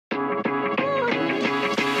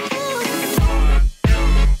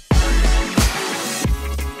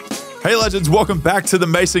legends, welcome back to the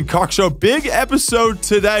Mason Cox Show. Big episode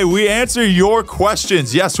today. We answer your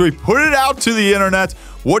questions. Yes, we put it out to the internet.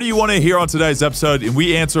 What do you want to hear on today's episode? And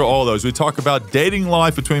we answer all those. We talk about dating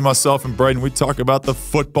life between myself and Brayden. We talk about the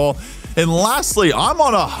football. And lastly, I'm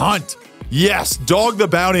on a hunt. Yes, Dog the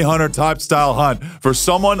Bounty Hunter type style hunt for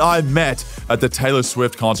someone I met at the Taylor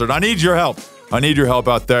Swift concert. I need your help. I need your help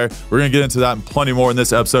out there. We're going to get into that and plenty more in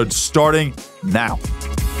this episode starting now.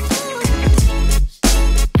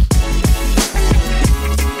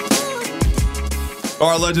 All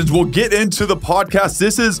right, legends, we'll get into the podcast.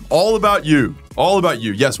 This is all about you. All about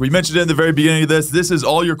you. Yes, we mentioned it in the very beginning of this. This is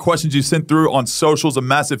all your questions you sent through on socials. A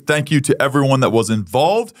massive thank you to everyone that was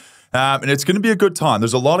involved. And it's going to be a good time.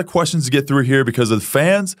 There's a lot of questions to get through here because of the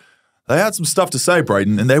fans. They had some stuff to say,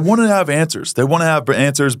 Brayden, and they want to have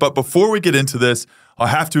answers. But before we get into this, I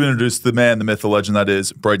have to introduce the man, the myth, the legend that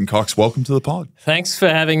is Brayden Cox. Welcome to the pod. Thanks for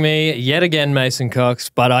having me yet again, Mason Cox.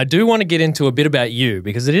 But I do want to get into a bit about you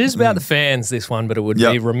because it is about the fans, this one, but it would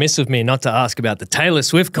be remiss of me not to ask about the Taylor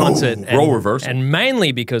Swift concert. Role reversal. And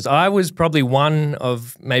mainly because I was probably one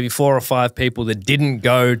of maybe 4 or 5 people that didn't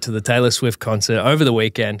go to the Taylor Swift concert over the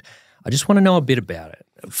weekend. I just want to know a bit about it.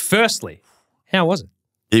 Firstly, how was it?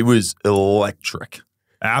 It was electric.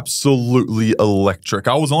 Absolutely electric.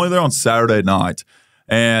 I was only there on Saturday night,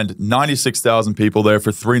 and 96,000 people there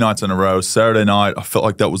for 3 nights in a row. Saturday night, I felt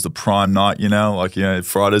like that was the prime night,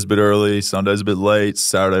 Friday's a bit early, Sunday's a bit late,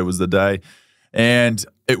 Saturday was the day. And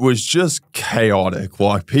it was just chaotic.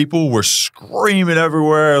 Like, people were screaming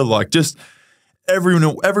everywhere, like just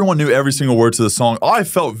everyone knew every single word to the song. I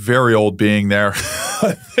felt very old being there.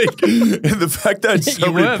 I think, and the fact that I had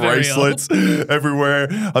so many bracelets everywhere.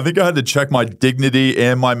 I think I had to check my dignity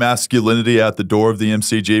and my masculinity at the door of the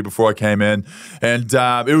MCG before I came in. And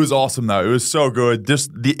it was awesome, though. It was so good. Just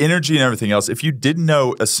the energy and everything else. If you didn't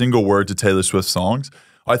know a single word to Taylor Swift songs,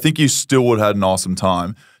 I think you still would have had an awesome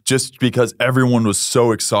time. Just because everyone was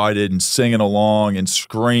so excited and singing along and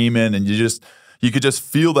screaming, and you could just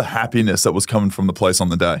feel the happiness that was coming from the place on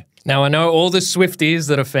the day. Now, I know all the Swifties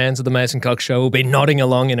that are fans of the Mason Cox Show will be nodding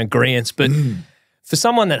along in agreement, but for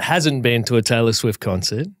someone that hasn't been to a Taylor Swift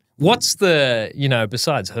concert, what's the,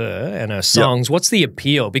 besides her and her songs, what's the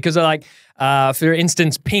appeal? Because for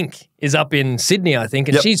instance, Pink is up in Sydney, I think,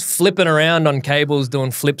 and she's flipping around on cables,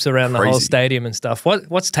 doing flips around the whole stadium and stuff.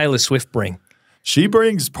 What's Taylor Swift bring? She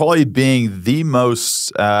brings probably being the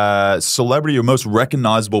most celebrity or most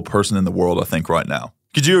recognizable person in the world, I think, right now.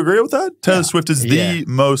 Could you agree with that? Taylor Swift is the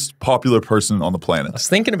most popular person on the planet. I was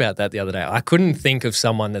thinking about that the other day. I couldn't think of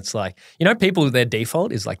someone that's like, people, their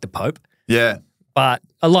default is like the Pope. Yeah. But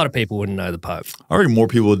a lot of people wouldn't know the Pope. I reckon more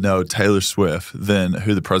people would know Taylor Swift than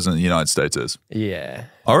who the president of the United States is. Yeah.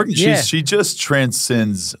 I reckon she just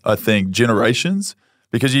transcends, I think, generations.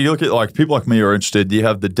 Because you look at people like me who are interested. You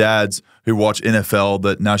have the dads who watch NFL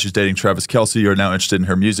that now she's dating Travis Kelce are now interested in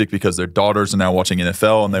her music because their daughters are now watching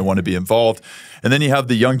NFL and they want to be involved. And then you have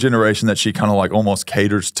the young generation that she kind of almost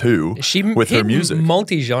caters to with her music.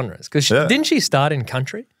 Multi-genres. Because didn't she start in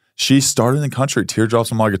country? She started in country,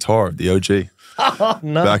 Teardrops on My Guitar, the OG. Oh,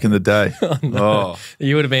 no. Back in the day. Oh, no. Oh.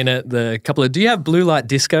 You would have been at the couple of... Do you have blue light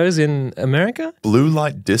discos in America? Blue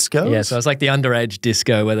light discos? Yeah, so it's like the underage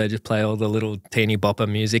disco where they just play all the little teeny bopper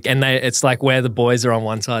music. And it's like where the boys are on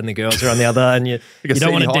one side and the girls are on the other, and you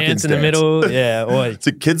don't want to dance in the middle. Yeah. It's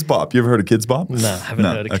a Kids Bop. You ever heard of Kids Bop? No, I haven't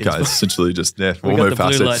heard of Kids Bop. Okay, it's essentially just, we'll move past it.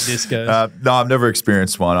 Got the blue light discos. No, I've never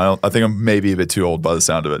experienced one. I think I'm maybe a bit too old by the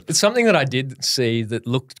sound of it. But something that I did see that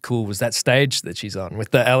looked cool was that stage that she's on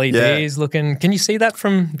with the LEDs looking. Can you see that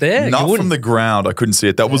from there? Not from the ground. I couldn't see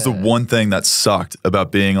it. That was the one thing that sucked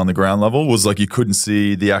about being on the ground level was you couldn't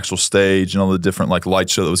see the actual stage and all the different light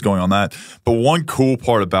show that was going on that. But one cool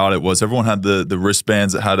part about it was everyone had the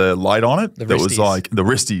wristbands that had a light on it. That was like the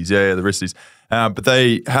wristies. Yeah, the wristies. But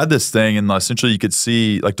they had this thing, and essentially you could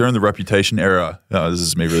see, during the Reputation era, this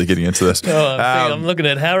is me really getting into this. I'm looking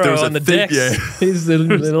at Harrow on the decks. Yeah. He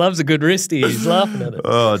loves a good wristy. He's laughing at it.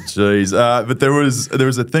 Oh, jeez. But there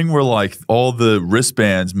was a thing where, all the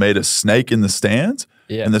wristbands made a snake in the stands.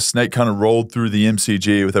 Yeah. And the snake kind of rolled through the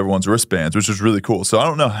MCG with everyone's wristbands, which was really cool. So I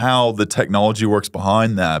don't know how the technology works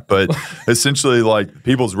behind that, but essentially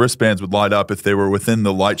people's wristbands would light up if they were within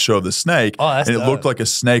the light show of the snake. Oh, that's and it looked like a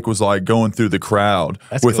snake was going through the crowd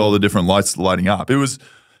with all the different lights lighting up. It was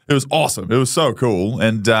awesome. It was so cool.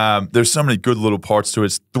 And there's so many good little parts to it.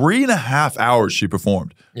 It's 3.5 hours she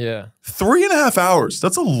performed. Yeah. 3.5 hours.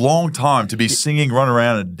 That's a long time to be singing, running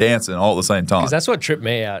around, and dancing all at the same time. Because that's what tripped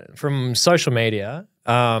me out from social media.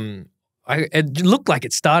 It looked like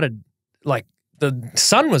it started the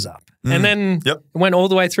sun was up, and then it went all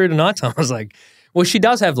the way through to nighttime. I was like, Well, she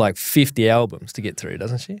does have like 50 albums to get through,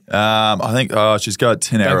 doesn't she? I think she's got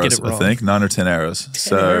 10 eras, I think. 9 or 10 eras.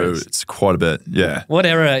 10 eras. It's quite a bit, yeah. What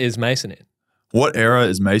era is Mason in? What era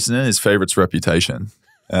is Mason in? His favorite's Reputation.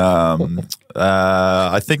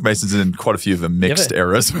 I think Mason's in quite a few of the mixed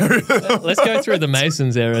eras. Let's go through the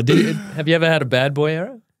Masons era. Have you ever had a bad boy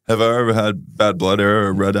era? Have I ever had Bad Blood era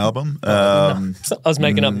or Red Album? No. I was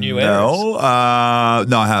making up new eras. No,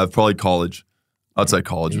 I have. Probably college. I'd say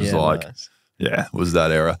college was was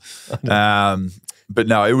that era. But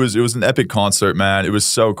no, it was an epic concert, man. It was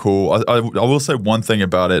so cool. I will say one thing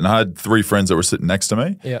about it, and I had 3 friends that were sitting next to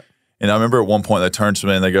me. Yeah. And I remember at one point they turned to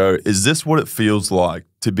me and they go, "Is this what it feels like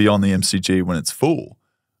to be on the MCG when it's full?"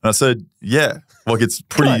 And I said, "Yeah, like it's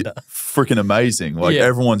pretty freaking amazing. Like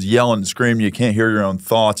everyone's yelling and screaming. You can't hear your own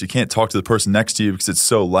thoughts. You can't talk to the person next to you because it's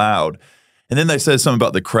so loud." And then they said something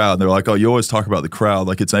about the crowd. They're like, "Oh, you always talk about the crowd.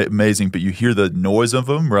 Like it's amazing, but you hear the noise of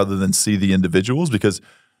them rather than see the individuals because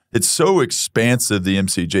it's so expansive, the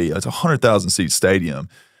MCG. It's a 100,000 seat stadium.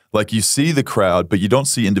 Like you see the crowd, but you don't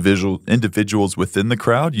see individuals within the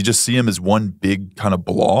crowd. You just see them as one big kind of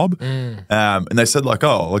blob." And they said like,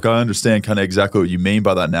 "Oh, like I understand kind of exactly what you mean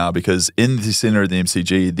by that now because in the center of the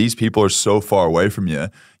MCG, these people are so far away from you.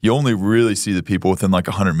 You only really see the people within like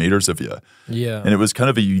 100 meters of you." Yeah. And it was kind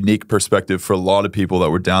of a unique perspective for a lot of people that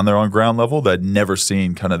were down there on ground level that had never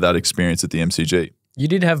seen kind of that experience at the MCG. You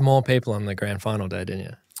did have more people on the grand final day, didn't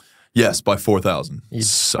you? Yes, by 4,000.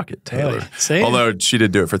 Suck it, Taylor. Really? See? Although she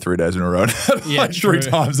did do it for 3 days in a row. Like 3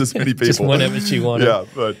 times as many people. Just whenever she wanted. Yeah,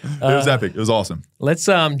 but it was epic. It was awesome. Let's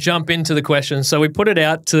jump into the questions. So we put it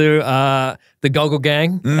out to the Goggle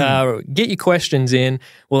Gang. Get your questions in.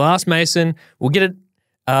 We'll ask Mason. We'll get it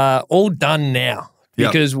all done now.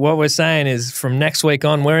 Because what we're saying is from next week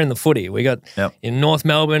on, we're in the footy. We got in North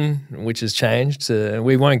Melbourne, which has changed.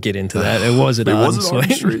 We won't get into that. It was at Arden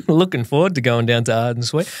Street. Looking forward to going down to Arden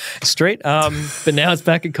Street. But now it's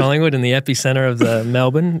back at Collingwood in the epicenter of the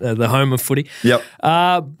Melbourne, the home of footy. Yep.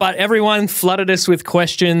 But everyone flooded us with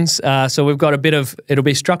questions. So we've got a bit of, it'll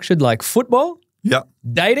be structured like football. Yep.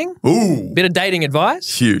 Dating. Ooh. Bit of dating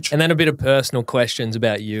advice. Huge. And then a bit of personal questions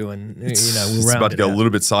about you and, we'll it's about to go a little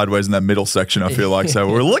bit sideways in that middle section, I feel like. So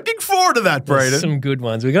we're looking forward to that, Brayden. Some good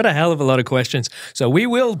ones. We got a hell of a lot of questions. So we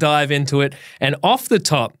will dive into it. And off the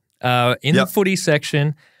top, in the footy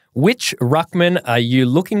section, which ruckman are you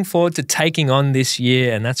looking forward to taking on this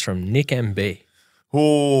year? And that's from Nick MB.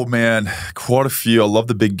 Oh, man, quite a few. I love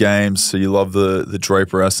the big games. So you love the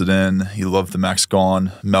Draper Essendon. You love the Max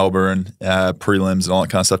Gawn, Melbourne, prelims and all that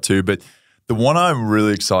kind of stuff too. But the one I'm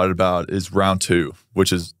really excited about is round 2,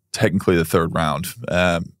 which is technically the 3rd round.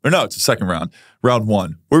 Or no, it's the 2nd round. Round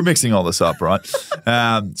 1. We're mixing all this up, right?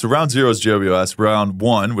 So round 0 is GWS. Round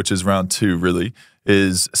 1, which is round 2 really,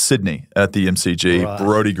 is Sydney at the MCG. Right.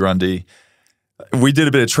 Brodie Grundy. We did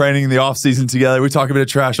a bit of training in the offseason together. We talk a bit of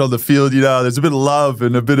trash on the field. There's a bit of love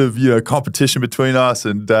and a bit of competition between us.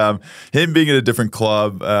 And him being at a different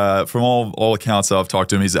club, from all accounts I've talked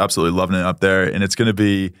to him, he's absolutely loving it up there. And it's gonna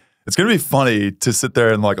be funny to sit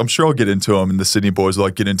there and like I'm sure I'll get into him, and the Sydney boys will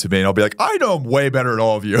like get into me, and I'll be like, I know I'm way better than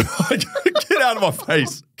all of you. Like, get out of my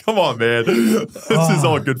face. Come on, man. This is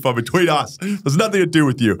all good fun between us. There's nothing to do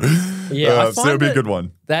with you. Yeah, so it'll be a good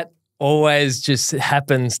one. That always just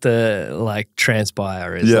happens to like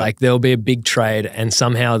transpire. Is like there'll be a big trade and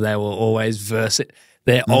somehow they will always verse it.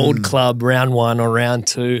 Their old club round 1 or round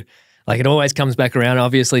 2. Like it always comes back around.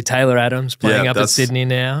 Obviously, Taylor Adams playing up at Sydney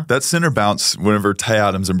now. That center bounce whenever Tay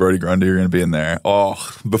Adams and Brodie Grundy are going to be in there. Oh,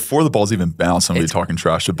 before the ball's even bounced, I'm going to be talking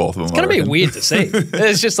trash to both of them. It's going to be weird to see.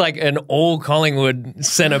 It's just like an all Collingwood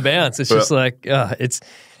center bounce. It's just like, it's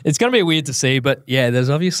going to be weird to see. But yeah, there's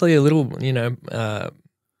obviously a little,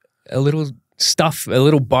 a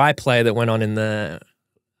little byplay that went on in the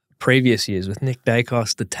previous years with Nick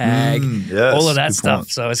Dacos, the tag, all of that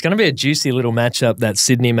stuff. So it's going to be a juicy little matchup, that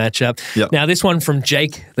Sydney matchup. Yep. Now, this one from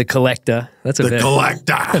Jake the Collector. That's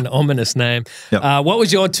an ominous name. Yep. What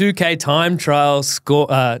was your 2K time trial score?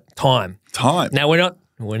 Time. Now, we're not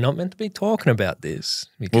meant to be talking about this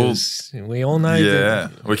because we all know. Yeah,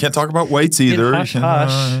 we can't talk about weights either. Hush.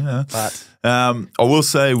 But I will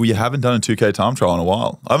say we haven't done a 2K time trial in a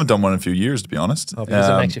while. I haven't done one in a few years, to be honest. Because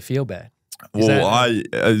it makes you feel bad.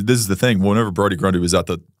 This is the thing. Whenever Brodie Grundy was at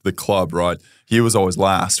the club, right, he was always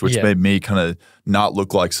last, which made me kind of not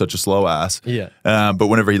look like such a slow ass. Yeah. But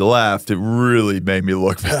whenever he left, it really made me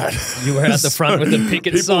look bad. You were at the front with the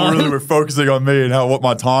picket sign. People really were focusing on me and what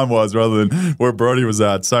my time was rather than where Brodie was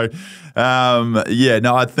at. So,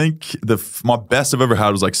 I think my best I've ever had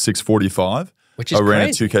was like 6:45. Which is I ran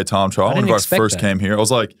a 2K time trial. Whenever I first came here, I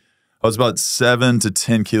was about 7 to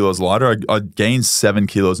 10 kilos lighter. I gained 7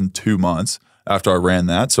 kilos in 2 months. after I ran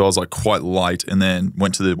that. So I was like quite light, and then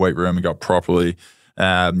went to the weight room and got properly,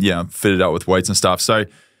 fitted out with weights and stuff. So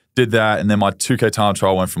did that, and then my 2K time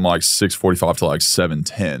trial went from like 6:45 to like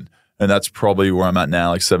 7:10, and that's probably where I'm at now,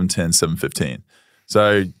 like 7:10, 7:15.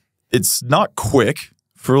 So it's not quick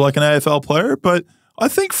for like an AFL player, but I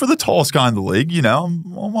think for the tallest guy in the league,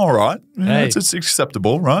 I'm all right. It's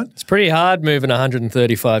acceptable, right? It's pretty hard moving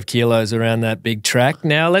 135 kilos around that big track.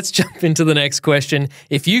 Now let's jump into the next question.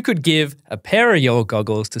 If you could give a pair of your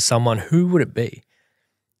goggles to someone, who would it be?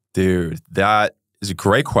 Dude, that is a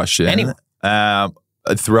great question. Anyone.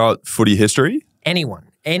 Throughout footy history? Anyone.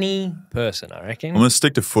 Any person, I reckon. I'm going to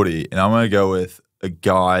stick to footy, and I'm going to go with a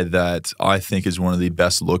guy that I think is one of the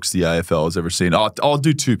best looks the AFL has ever seen. I'll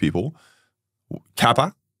do two people.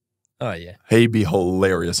 Kappa. Oh, yeah. He'd be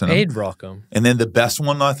hilarious in him. He'd rock him. And then the best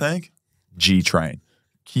one, I think, G-Train.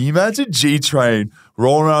 Can you imagine G-Train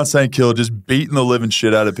rolling around St. Kilda just beating the living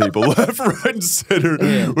shit out of people left, right, and center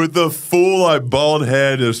with the full like bald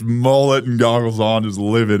head, just mullet and goggles on, just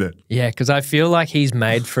living it. Yeah, because I feel like he's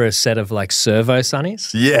made for a set of like servo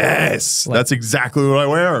sunnies. Yes, that's exactly what I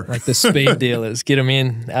wear. Like the speed dealers. Get them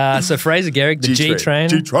in. So Fraser Garrick, the G-Train.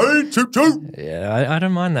 G-Train, choo-choo. Yeah, I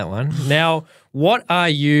don't mind that one. Now, what are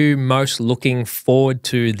you most looking forward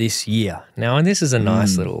to this year? Now, and this is a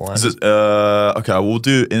nice little one. Okay, we'll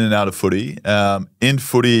do in and out of footy. In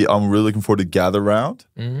footy, I'm really looking forward to Gather Round.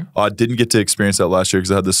 I didn't get to experience that last year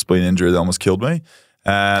because I had this spleen injury that almost killed me.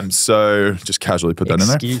 So just casually put that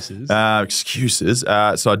in there. Excuses.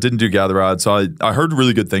 So I didn't do Gather Round. So I heard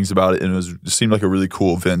really good things about it, and it seemed like a really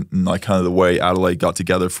cool event, and like kind of the way Adelaide got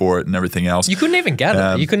together for it and everything else. You couldn't even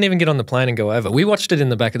gather. You couldn't even get on the plane and go over. We watched it in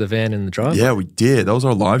the back of the van in the driveway. Yeah, we did. That was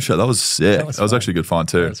our live show. That was sick. That was actually good fun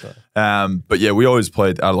too. But yeah, we always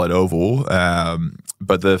played Adelaide Oval.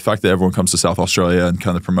 But the fact that everyone comes to South Australia and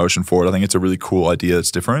kind of the promotion for it, I think it's a really cool idea. It's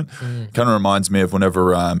different. Kind of reminds me of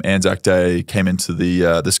whenever Anzac Day came into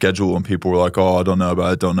the schedule and people were like, "Oh, I don't know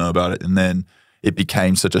about it," and then it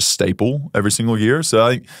became such a staple every single year. So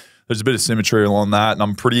I think there's a bit of symmetry along that, and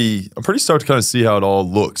I'm pretty stoked to kind of see how it all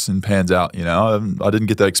looks and pans out. I didn't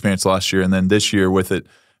get that experience last year, and then this year with it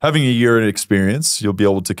having a year in experience, you'll be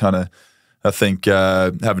able to kind of, I think,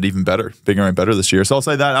 have it even better, bigger and better this year. So I'll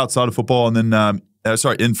say that outside of football, and then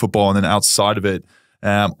in football, and then outside of it,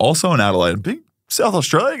 also in Adelaide. A big South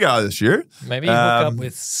Australia guy this year. Maybe hook up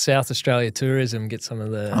with South Australia Tourism, get some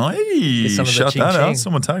of the shout that out.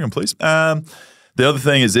 Someone tag him, please. The other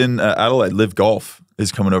thing is in Adelaide, Live Golf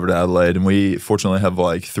is coming over to Adelaide, and we fortunately have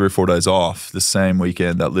like 3 or 4 days off the same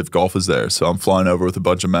weekend that Live Golf is there. So I'm flying over with a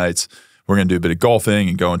bunch of mates. We're going to do a bit of golfing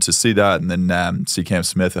and going to see that, and then see Cam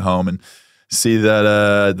Smith at home and see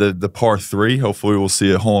that the par 3. Hopefully we'll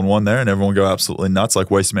see a hole-in-one there, and everyone go absolutely nuts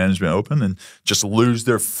like Waste Management Open and just lose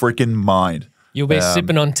their freaking mind. You'll be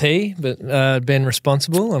sipping on tea, but being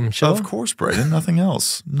responsible, I'm sure. Of course, Brayden. Nothing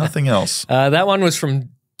else. Nothing else. That one was from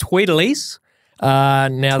Tweedlees.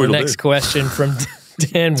 Now the next question from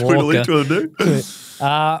Dan Walker.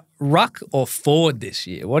 Ruck or forward this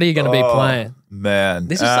year? What are you going to be playing? Man.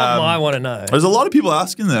 This is something I want to know. There's a lot of people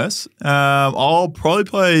asking this. I'll probably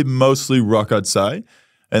play mostly ruck, I'd say.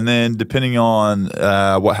 And then depending on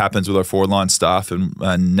what happens with our forward line stuff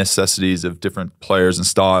and necessities of different players and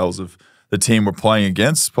styles of the team we're playing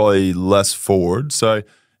against, probably less forward. So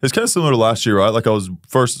it's kind of similar to last year, right? Like I was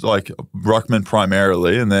first like ruckman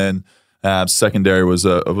primarily, and then secondary was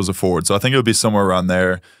a forward. So I think it would be somewhere around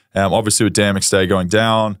there. Obviously with Dan McStay going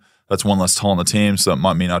down, that's one less tall on the team, so that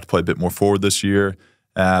might mean I have to play a bit more forward this year.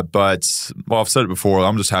 But I've said it before,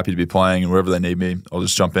 I'm just happy to be playing, and wherever they need me, I'll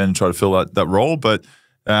just jump in and try to fill that role. But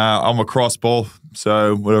I'm across both,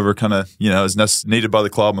 so whatever kind of is needed by the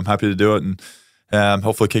club, I'm happy to do it, and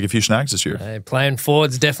hopefully kick a few snags this year. Playing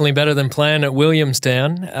forward's definitely better than playing at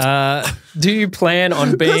Williamstown. Do you plan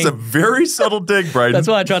on being... That's a very subtle dig, Brayden. That's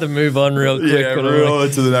why I try to move on real quick. Yeah, real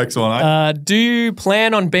into the next one. Do you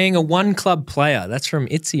plan on being a one-club player? That's from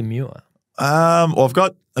Itzy Muir. Well, I've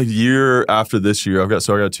got a year after this year. I got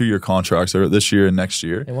a 2-year contract. So I got this year and next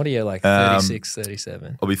year. And what are you, like 36,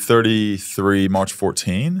 37? I'll be 33 March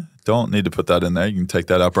 14. Don't need to put that in there. You can take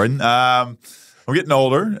that out, Brayden. I'm getting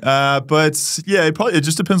older, but yeah, it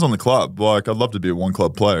just depends on the club. Like, I'd love to be a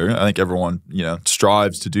one-club player. I think everyone,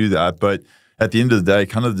 strives to do that. But at the end of the day,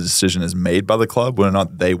 kind of the decision is made by the club whether or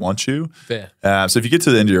not they want you. Fair. So if you get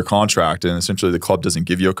to the end of your contract and essentially the club doesn't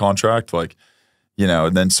give you a contract,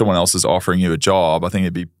 and then someone else is offering you a job, I think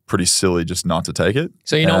it'd be pretty silly just not to take it.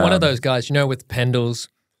 So one of those guys, with Pendles,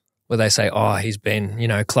 where they say, oh, he's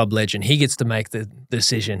been, club legend. He gets to make the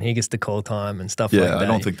decision. He gets to call time and stuff like that. Yeah, I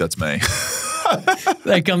don't think that's me.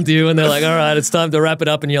 They come to you and they're like, all right, it's time to wrap it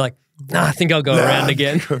up. And you're like, Nah, I think I'll go around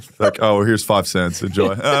again. Like, oh, here's 5 cents.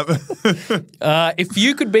 Enjoy. If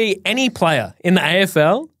you could be any player in the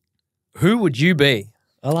AFL, who would you be?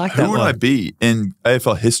 I like that Who would one. I be in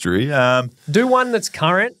AFL history? Do one that's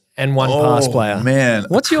current and one past player. Man.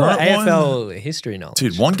 What's your current AFL history knowledge?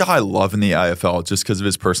 Dude, one guy I love in the AFL just because of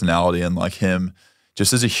his personality and like him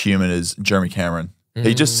just as a human is Jeremy Cameron.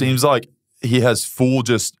 He just seems like he has full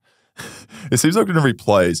just – it seems like whenever he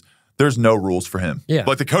plays, there's no rules for him. Yeah.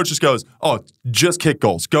 Like the coach just goes, oh, just kick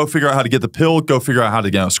goals. Go figure out how to get the pill. Go figure out how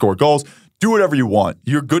to score goals. Do whatever you want.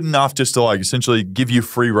 You're good enough just to like essentially give you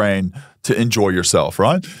free reign to enjoy yourself,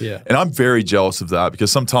 right? Yeah. And I'm very jealous of that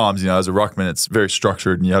because sometimes, as a ruckman, it's very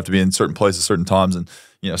structured and you have to be in certain places, certain times and,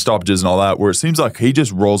 stoppages and all that, where it seems like he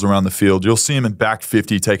just rolls around the field. You'll see him in back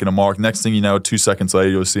 50 taking a mark. Next thing you know, 2 seconds later,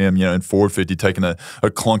 you'll see him, in forward 50 taking a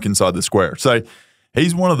clunk inside the square. So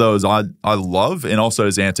he's one of those I love, and also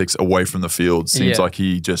his antics away from the field seems like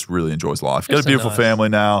he just really enjoys life. Got a beautiful family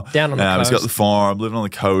now. Down on the coast. He's got the farm, living on the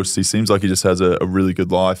coast. He seems like he just has a really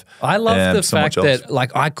good life. I love the fact that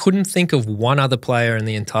like I couldn't think of one other player in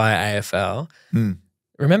the entire AFL.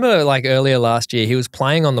 Remember like earlier last year, he was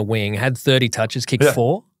playing on the wing, had 30 touches, kicked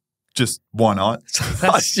 4. Just why not?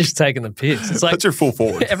 That's just taking the piss. It's like that's your full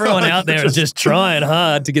forward. Everyone out there is just trying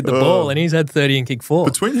hard to get the ball, and he's had 30 and kicked 4.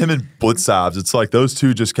 Between him and Blitzavs, it's like those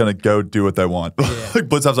two just kind of go do what they want. Like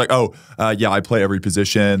Blitzavs, like, I play every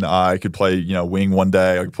position. I could play, wing one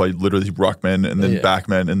day. I could play literally ruckman and then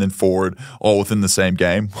backman and then forward, all within the same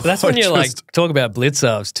game. But that's when you talk about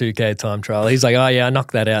Blitzavs 2K time trial. He's like, I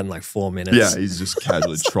knocked that out in like 4 minutes. Yeah, he's just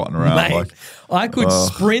casually trotting around. Mate, I could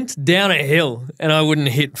sprint down a hill and I wouldn't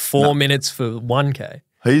hit 4 minutes for 1K.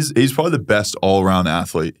 He's probably the best all-around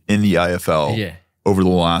athlete in the AFL over the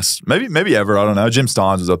last, maybe ever, I don't know. Jim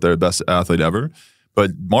Steins is up there, best athlete ever.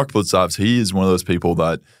 But Mark Blitzavs, he is one of those people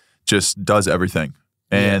that just does everything.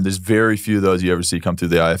 And there's very few of those you ever see come through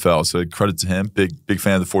the AFL. So credit to him. Big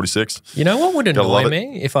fan of the 46. You know what would annoy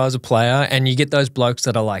me if I was a player and you get those blokes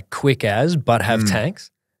that are like quick as but have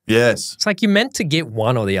tanks? Yes. It's like you're meant to get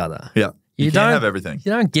one or the other. Yeah. You can't have everything.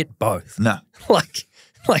 You don't get both. No.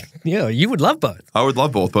 You would love both. I would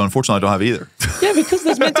love both, but unfortunately I don't have either. Yeah, because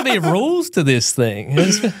there's meant to be rules to this thing.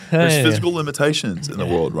 There's physical limitations in the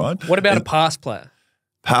world, right? What about a past player?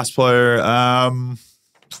 Past player, I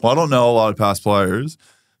don't know a lot of past players.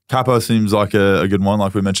 Capo seems like a good one,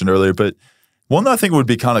 like we mentioned earlier, but one that I think would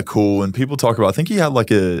be kind of cool, and people talk about, I think he had like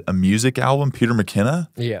a music album, Peter McKenna.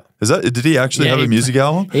 Yeah. Did he actually have a music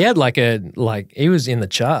album? He had he was in the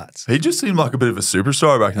charts. He just seemed like a bit of a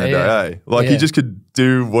superstar back in the day. Like he just could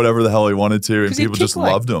do whatever the hell he wanted to, and people just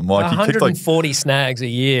loved him. Like 140 snags a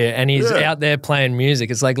year, and he's out there playing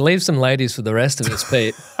music. It's like, leave some ladies for the rest of us,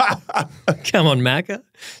 Pete. Come on, Macca.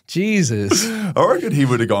 Jesus. I reckon he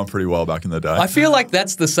would have gone pretty well back in the day. I feel like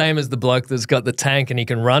that's the same as the bloke that's got the tank and he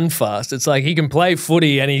can run fast. It's like he can play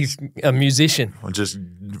footy and he's a musician. Just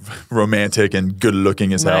romantic and good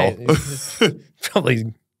looking as hell.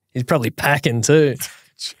 He's probably packing too.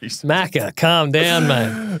 Jesus. Macca, calm down,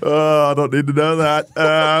 mate. I don't need to know that.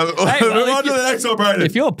 Move on to the next one, Brayden.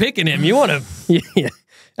 If you're picking him, you want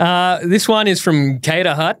to. This one is from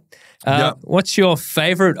Cater Hut. What's your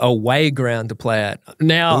favorite away ground to play at?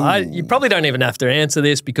 Now, you probably don't even have to answer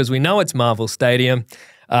this because we know it's Marvel Stadium.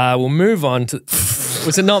 We'll move on to.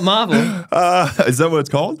 Was it not Marvel? Is that what it's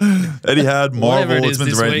called? Etihad, Marvel. It's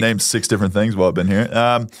been named 6 different things while I've been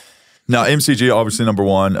here. Now, MCG, obviously number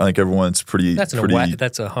one. I think everyone's pretty. That's a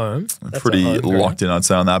home. That's pretty a home locked in on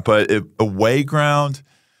sound that. But away ground,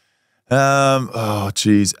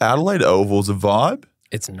 Adelaide Oval's a vibe.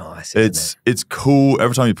 It's nice. It's cool.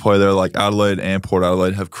 Every time you play there, like Adelaide and Port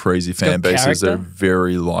Adelaide have crazy fan bases. Character. They're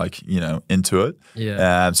very into it.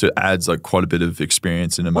 Yeah. So it adds like quite a bit of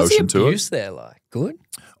experience and emotion to it. What's the abuse there like? Good?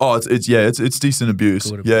 Oh, it's decent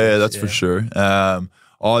abuse. Yeah, that's for sure. I've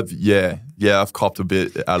copped a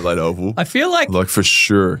bit at Adelaide Oval. I feel like for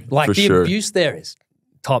sure. Abuse there is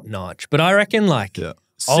top notch, but I reckon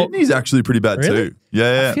Sydney's actually pretty bad too.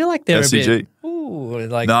 Yeah. I feel like they're MCG. a bit. Ooh,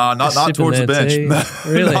 not towards the bench.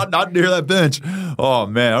 Really? not near that bench. Oh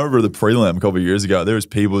man, I remember the prelim a couple of years ago. There was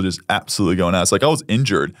people just absolutely going at us. Like I was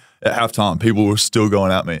injured at halftime. People were still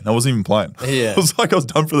going at me. I wasn't even playing. Yeah. It was like I was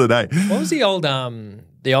done for the day. What was the old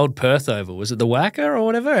Perth Oval? Was it the Wacker or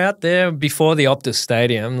whatever out there before the Optus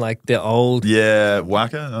Stadium? Like the old. Yeah,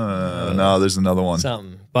 Wacker. No, there's another one.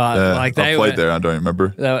 Something. But I played there. I don't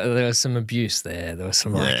remember. There was some abuse there. There was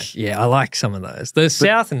some I like some of those. The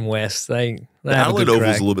South and West, they Adelaide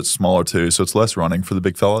Oval's a little bit smaller too, so it's less running for the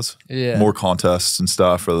big fellas. Yeah. More contests and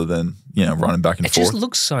stuff rather than, running back and forth. It just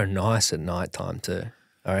looks so nice at night time too.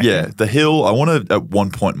 Yeah, the hill, I want to, at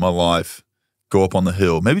one point in my life, go up on the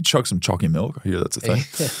hill, maybe chug some chalky milk. I hear that's a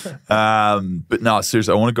thing. But no,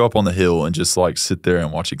 seriously, I want to go up on the hill and just like sit there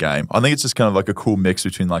and watch a game. I think it's just kind of like a cool mix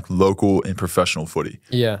between like local and professional footy.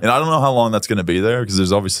 Yeah. And I don't know how long that's going to be there because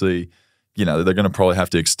there's obviously, they're going to probably have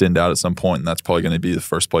to extend out at some point, and that's probably going to be the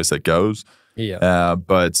first place that goes. Yeah.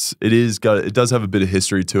 But it does have a bit of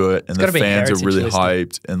history to it, and the fans are really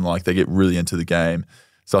hyped and like they get really into the game.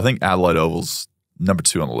 So I think Adelaide Oval's number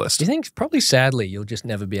 2 on the list. Do you think probably sadly you'll just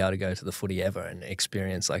never be able to go to the footy ever and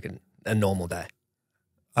experience like a normal day?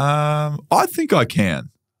 I think I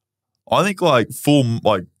can. I think like full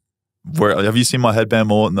like where have you seen my headband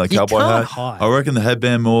mullet and the cowboy hat? Hide. I reckon the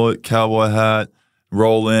headband mullet, cowboy hat,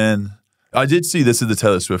 roll in. I did see this at the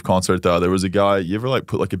Taylor Swift concert though. There was a guy. You ever like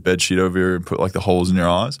put like a bed sheet over here and put like the holes in your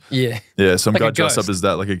eyes? Yeah. Yeah. Some like guy dressed up as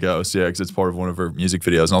that, like a ghost. Yeah, because it's part of one of her music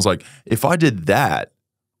videos. And I was like, if I did that,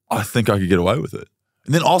 I think I could get away with it.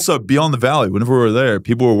 And then also beyond the valley, whenever we were there,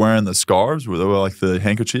 people were wearing the scarves, where they were like the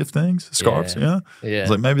handkerchief things, scarves. Yeah. I was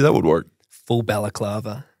like, maybe that would work. Full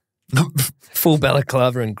balaclava. Full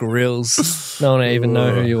balaclava and grills. No one will even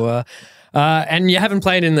know who you are. And you haven't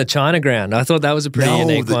played in the China ground. I thought that was a pretty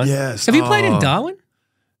unique one. Yes. Have you played in Darwin?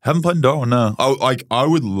 Haven't played in Darwin, no. I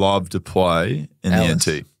would love to play in Alice.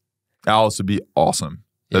 the NT. Alice would be awesome.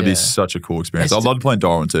 That'd be such a cool experience. I'd love to play in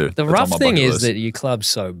Darwin too. The rough thing is that your club's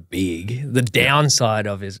so big. The downside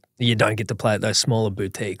of is you don't get to play at those smaller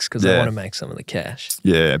boutiques because they want to make some of the cash.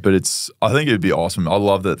 Yeah, but I think it'd be awesome. I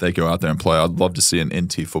love that they go out there and play. I'd love to see an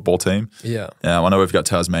NT football team. Yeah. I know we've got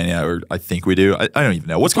Tasmania, or I think we do. I don't even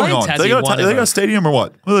know. What's going on? Tassie They got a stadium or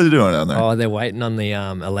what? What are they doing down there? Oh, they're waiting on the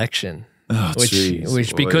election. Oh,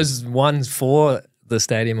 which because one's for the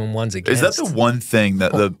stadium and one's against. Is that the one thing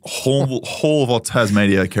that the whole of all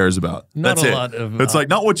Tasmania cares about? Not That's a it. lot of. It's like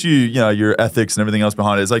not what your ethics and everything else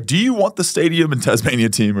behind it. It's like, do you want the stadium and Tasmania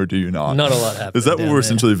team or do you not? Not a lot happening. Is that what we're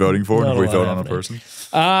essentially voting for if we vote on a person?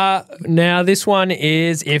 Now this one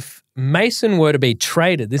is if Mason were to be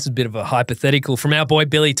traded. This is a bit of a hypothetical from our boy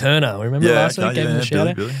Billy Turner. Remember last week? Gave him a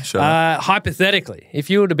shout out. Hypothetically, if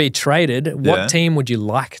you were to be traded, what team would you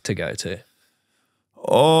like to go to?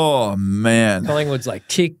 Oh, man. Collingwood's like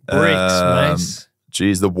kick bricks, Mace.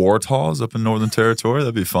 Geez, the Warthogs up in Northern Territory.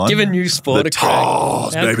 That'd be fun. Give a new sport a crack.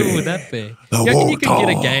 How cool would that be? You reckon you could get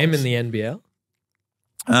a game in the NBL?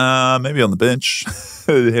 Maybe on the bench,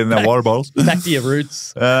 handing out water bottles. Back to your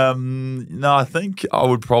roots. No, I think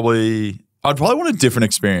I'd probably want a different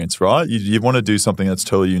experience, right? You want to do something that's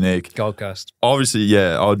totally unique. Gold Coast. Obviously,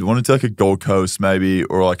 yeah. I would want to take a Gold Coast maybe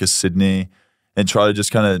or like a Sydney and try to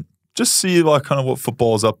just see like kind of what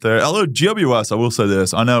football is up there. Although GWS, I will say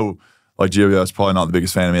this. I know like GWS is probably not the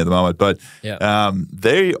biggest fan of me at the moment, but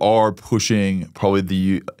they are pushing probably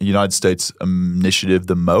the United States initiative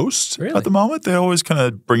the most at the moment. They always kind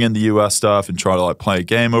of bring in the US stuff and try to like play a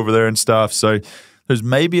game over there and stuff. So there's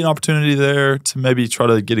maybe an opportunity there to maybe try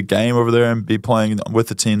to get a game over there and be playing with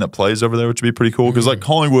the team that plays over there, which would be pretty cool. Because like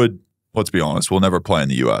Collingwood, let's be honest, will never play in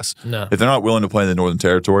the U.S. No. If they're not willing to play in the Northern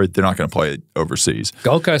Territory, they're not going to play overseas.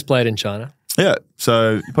 Gold Coast played in China. Yeah.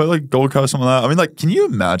 So you play like Gold Coast, something like that. I mean, like, can you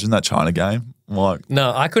imagine that China game? Like,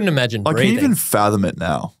 no, I couldn't imagine breathing. Can you even fathom it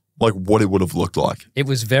now? Like what it would have looked like? It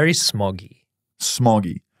was very smoggy.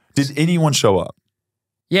 Smoggy. Did anyone show up?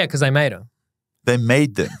 Yeah, because they made them. They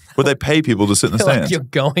made them. Would they pay people to sit in the stands? Like you're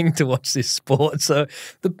going to watch this sport. So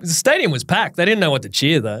the stadium was packed. They didn't know what to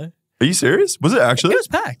cheer though. Are you serious? Was it actually? It was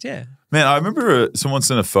packed, yeah. Man, I remember someone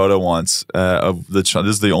sent a photo once of this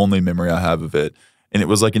is the only memory I have of it. And it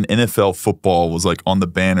was like an NFL football was like on the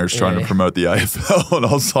banners trying to promote the AFL. And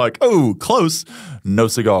I was like, oh, close. No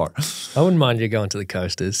cigar. I wouldn't mind you going to the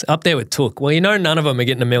Coasters. Up there with Took. Well, you know none of them are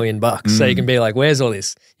getting $1 million. So you can be like, where's all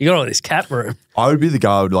this? You got all this cap room. I would be the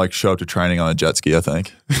guy who would like show up to training on a jet ski, I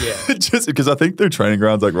think. Yeah. Just because I think their training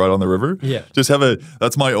ground's like right on the river. Yeah. Just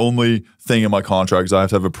that's my only thing in my contract is I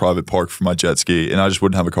have to have a private park for my jet ski and I just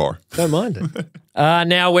wouldn't have a car. Don't mind it.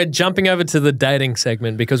 Now we're jumping over to the dating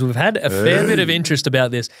segment because we've had a fair bit of interest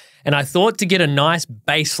about this. And I thought to get a nice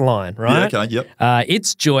baseline, right? Yeah, okay, yep.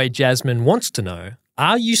 It's Joy Jasmine wants to know,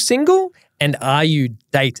 are you single and are you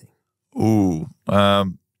dating? Ooh,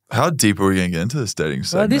 how deep are we going to get into this dating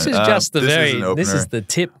segment? Well, this is just this is the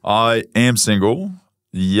tip. I am single.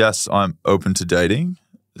 Yes, I'm open to dating.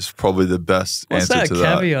 It's probably the best answer to that. What's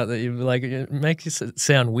that caveat that you like? It makes it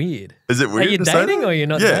sound weird. Is it weird? Are you dating or you're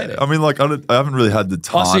not dating? I mean, like I haven't really had the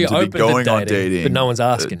time to be going on dating, but no one's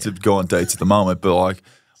asking to go on dates at the moment. But like,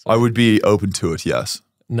 I would be open to it. Yes.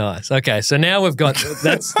 Nice. Okay, so now we've got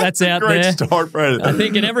that's out Great there. Start, Brayden. I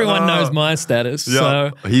think, and everyone knows my status.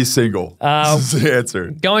 Yeah, so he's single. That's the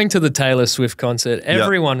answer. Going to the Taylor Swift concert,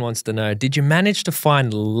 everyone wants to know: did you manage to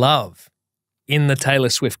find love in the Taylor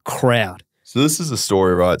Swift crowd? So this is a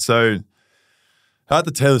story, right? So at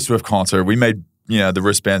the Taylor Swift concert, we made, the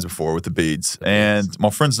wristbands before with the beads. And my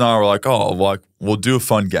friends and I were like, we'll do a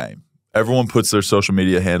fun game. Everyone puts their social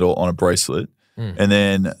media handle on a bracelet. And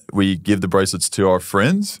then we give the bracelets to our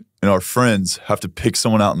friends, and our friends have to pick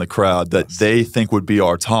someone out in the crowd that they think would be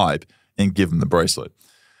our type and give them the bracelet.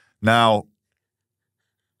 Now,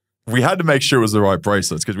 we had to make sure it was the right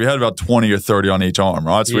bracelets because we had about 20 or 30 on each arm,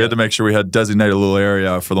 right? So we had to make sure we had designated a little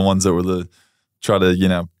area for the ones that were try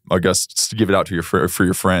to, I guess, to give it out to for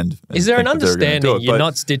your friend. Is there an understanding you're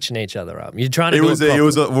not stitching each other up? You're trying to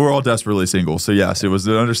we're all desperately single. So yes, it was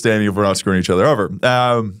an understanding of we're not screwing each other over.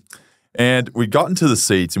 And we got into the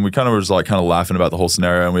seats and we kind of was like kind of laughing about the whole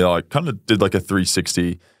scenario, and we like kind of did like a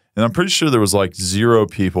 360. And I'm pretty sure there was like 0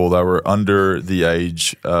 people that were under the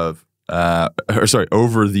age of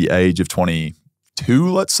over the age of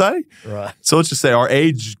 22, let's say. Right. So let's just say our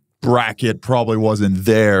age bracket probably wasn't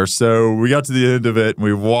there. So we got to the end of it and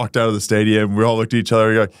we walked out of the stadium. We all looked at each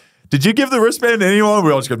other and go, did you give the wristband to anyone?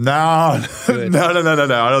 We all just go, no. No.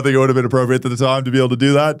 I don't think it would have been appropriate at the time to be able to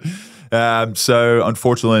do that. So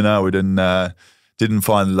unfortunately, no, we didn't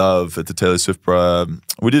find love at the Taylor Swift.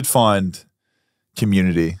 We did find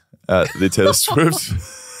community at the Taylor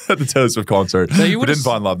Swift concert. So we didn't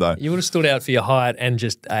find love though. You would have stood out for your height and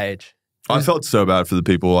just age. I felt so bad for the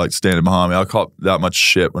people like standing behind me. I caught that much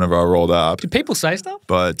shit whenever I rolled up. Did people say stuff?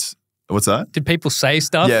 But what's that? Did people say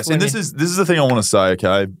stuff? Yes, and this is the thing I want to say.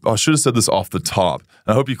 Okay, I should have said this off the top.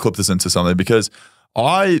 I hope you clip this into something because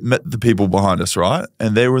I met the people behind us, right?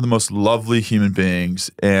 And they were the most lovely human beings.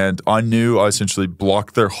 And I knew I essentially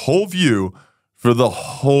blocked their whole view for the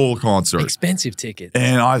whole concert. Expensive ticket.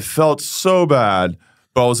 And I felt so bad,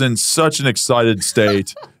 but I was in such an excited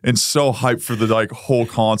state and so hyped for the whole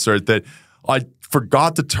concert that I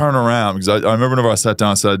forgot to turn around because I remember whenever I sat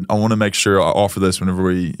down, I said, I want to make sure I offer this whenever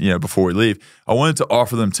before we leave. I wanted to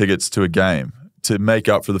offer them tickets to a game to make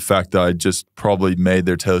up for the fact that I just probably made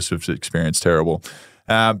their Taylor Swift experience terrible.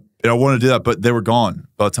 And I wanted to do that, but they were gone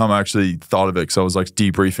by the time I actually thought of it because I was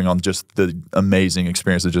debriefing on just the amazing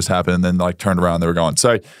experience that just happened and then turned around and they were gone.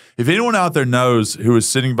 So if anyone out there knows who was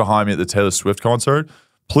sitting behind me at the Taylor Swift concert,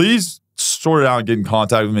 please sort it out and get in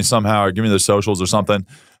contact with me somehow or give me their socials or something.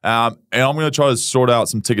 And I'm going to try to sort out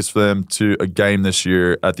some tickets for them to a game this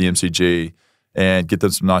year at the MCG and get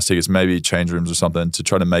them some nice tickets, maybe change rooms or something to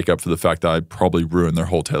try to make up for the fact that I probably ruined their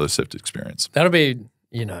whole Taylor Swift experience. That'll be,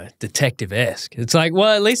 detective-esque. It's like,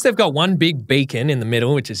 well, at least they've got one big beacon in the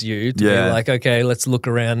middle, which is you, to be like, okay, let's look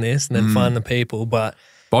around this and then find the people. But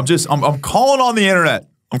I'm calling on the internet.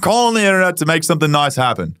 I'm calling on the internet to make something nice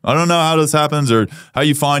happen. I don't know how this happens or how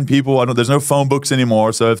you find people. There's no phone books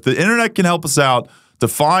anymore. So if the internet can help us out to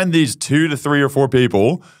find these 2 to 3 or 4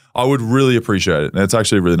 people, I would really appreciate it. And it's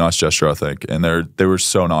actually a really nice gesture, I think. And they were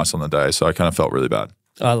so nice on the day, so I kind of felt really bad.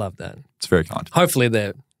 I love that. It's very kind. Hopefully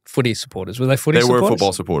they're footy supporters. Were they footy supporters? They were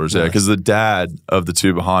football supporters, yeah. Because the dad of the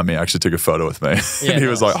 2 behind me actually took a photo with me. And he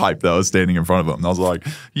was hyped that I was standing in front of him. And I was like,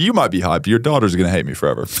 you might be hyped. Your daughter's going to hate me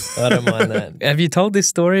forever. I don't mind that. Have you told this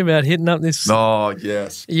story about hitting up this? Oh,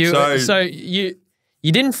 yes. So you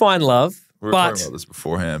didn't find love. We were talking about this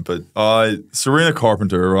beforehand, but Serena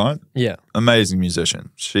Carpenter, right? Yeah. Amazing musician.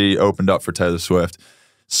 She opened up for Taylor Swift.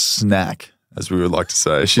 Snack, as we would like to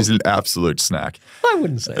say. She's an absolute snack. I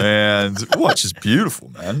wouldn't say that. And, she's beautiful,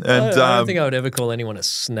 man. And I don't think I would ever call anyone a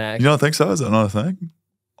snack. You don't think so? Is that not a thing?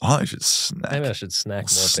 I should snack. Maybe I should snack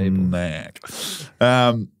more people.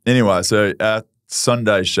 Snack. Anyway, so at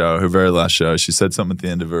Sunday's show, her very last show, she said something at the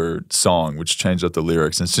end of her song, which changed up the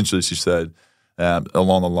lyrics. And essentially she said,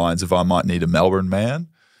 along the lines of I might need a Melbourne man.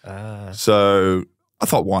 So I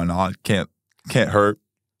thought, why not? Can't hurt.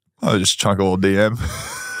 I'll just chunk a little DM.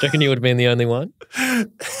 Do you reckon you would have been the only one?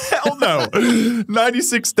 Hell no.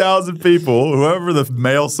 96,000 people, whoever the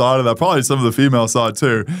male side of that, probably some of the female side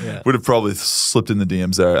too, would have probably slipped in the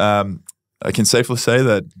DMs there. I can safely say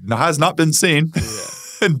that has not been seen.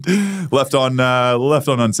 Left on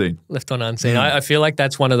unseen. Left on unseen. I feel like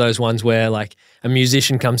that's one of those ones where a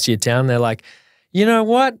musician comes to your town, they're like, you know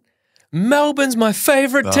what? Melbourne's my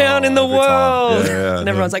favorite town in the world. And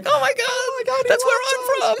everyone's like, oh my God, that's where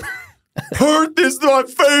I'm from. Perth is my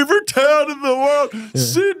favorite town in the world.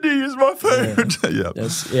 Sydney is my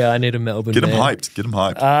favorite. I need a Melbourne Get them hyped. Get them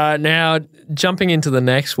hyped. Now, jumping into the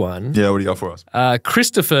next one. Yeah, what do you got for us?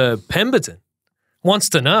 Christopher Pemberton wants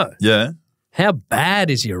to know. Yeah. How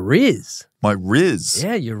bad is your Riz? My Riz?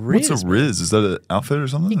 Yeah, your Riz. What's a Riz? Is that an outfit or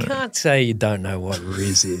something? You can't say you don't know what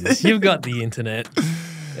Riz is. You've got the internet.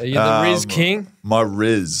 Are you the Riz king? My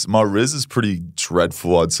Riz is pretty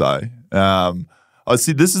dreadful, I'd say. I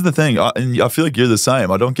see. This is the thing, and I feel like you're the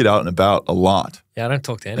same. I don't get out and about a lot. Yeah, I don't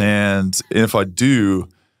talk to anyone. And if I do,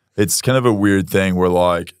 it's kind of a weird thing where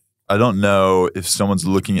like, I don't know if someone's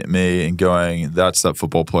looking at me and going, that's that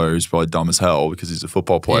football player who's probably dumb as hell because he's a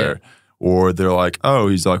football player. Yeah. Or they're like, oh,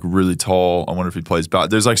 he's like really tall. I wonder if he plays basketball.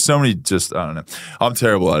 There's like so many just, I don't know. I'm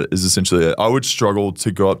terrible at it is essentially it. I would struggle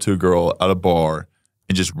to go up to a girl at a bar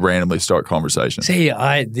and just randomly start conversation. See,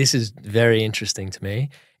 this is very interesting to me.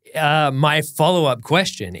 My follow-up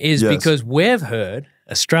question is because we've heard,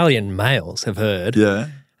 Australian males have heard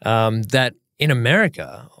that in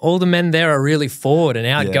America, all the men there are really forward and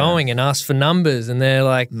outgoing and ask for numbers, and they're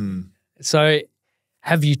like, so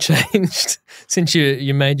have you changed since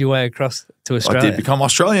you made your way across to Australia? I did become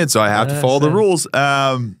Australian, so I have to follow the rules.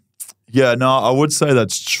 Yeah, no, I would say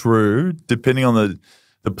that's true, depending on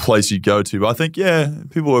the place you go to. But I think,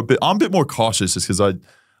 people are I'm a bit more cautious just because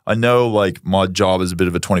I know like my job is a bit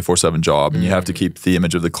of a 24/7 job and you have to keep the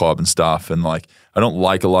image of the club and stuff. And like, I don't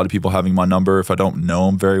like a lot of people having my number if I don't know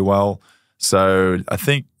them very well. So I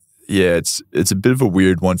think, it's a bit of a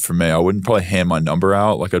weird one for me. I wouldn't probably hand my number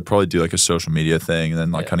out. Like I'd probably do like a social media thing and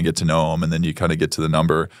then like kind of get to know them and then you kind of get to the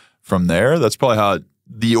number from there. That's probably how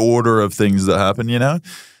the order of things that happen, you know?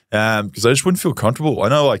 Because I just wouldn't feel comfortable. I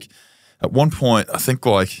know like at one point, I think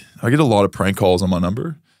like I get a lot of prank calls on my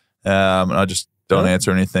number and I just don't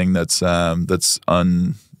answer anything that's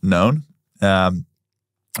unknown. But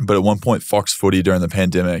at one point, Fox Footy during the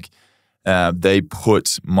pandemic, they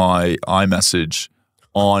put my iMessage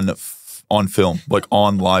on film, like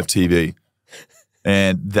on live TV.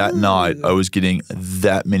 And that night, I was getting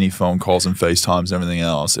that many phone calls and FaceTimes and everything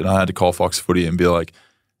else. And I had to call Fox Footy and be like,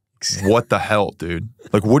 what the hell, dude?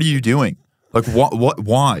 Like, what are you doing? Like,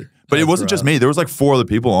 why? But it wasn't just me. There was like 4 other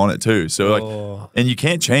people on it too. So like, and you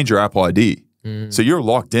can't change your Apple ID. So you're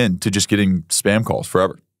locked in to just getting spam calls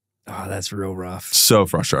forever. Oh, that's real rough. So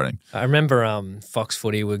frustrating. I remember Fox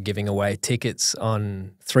Footy were giving away tickets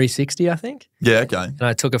on 360, I think. Yeah, okay. And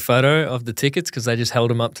I took a photo of the tickets because they just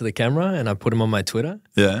held them up to the camera and I put them on my Twitter.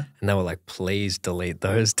 Yeah. And they were like, please delete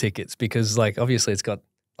those tickets because like obviously it's got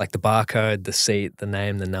like the barcode, the seat, the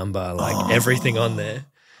name, the number, like everything on there.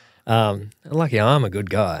 Lucky I'm a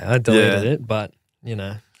good guy. I deleted it, but you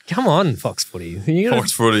know. Come on, Fox Footy.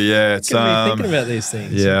 Fox Footy, yeah. It's be thinking about these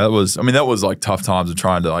things. Yeah, that was like tough times of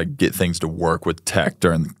trying to like get things to work with tech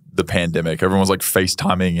during the pandemic. Everyone was like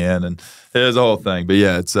FaceTiming in and it was a whole thing. But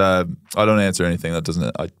yeah, it's I don't answer anything that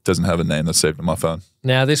doesn't have a name that's saved on my phone.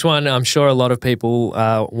 Now this one I'm sure a lot of people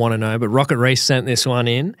want to know, but Rocket Reese sent this one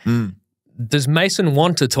in. Does Mason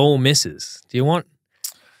want a tall missus? Do you want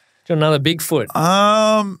another Bigfoot?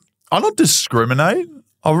 I don't discriminate.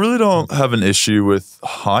 I really don't have an issue with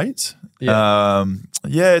height. Yeah,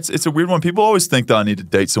 it's a weird one. People always think that I need to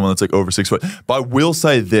date someone that's like over 6 foot. But I will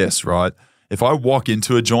say this, right? If I walk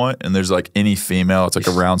into a joint and there's like any female, it's like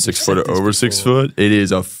around 6 foot or over 6 foot, it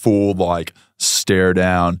is a full like stare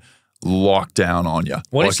down, lock down on you.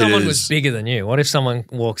 What if someone was bigger than you? What if someone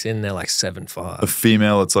walks in there like 7'5"? A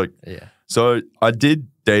female, it's like, So I did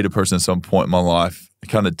date a person at some point in my life,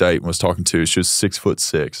 kind of date and was talking to. She was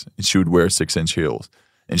 6'6" and she would wear 6-inch heels.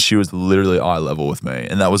 And she was literally eye level with me.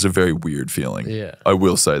 And that was a very weird feeling. Yeah. I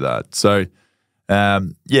will say that. So,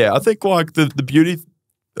 I think like the beauty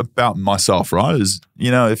about myself, right, is, you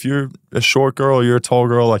know, if you're a short girl or you're a tall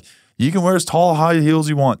girl, like you can wear as tall, high heels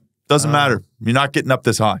you want. Doesn't matter. You're not getting up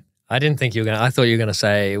this high. I didn't think you were going to, I thought you were going to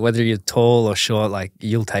say whether you're tall or short, like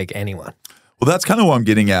you'll take anyone. Well, that's kind of what I'm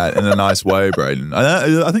getting at in a nice way, Brayden.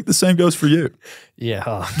 I think the same goes for you. Yeah.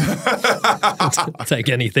 I'll take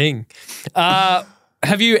anything.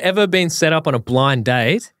 Have you ever been set up on a blind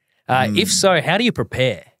date? If so, how do you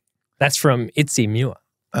prepare? That's from Itzy Muir.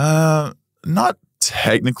 Not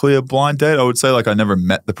technically a blind date. I would say like I never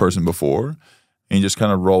met the person before. And you just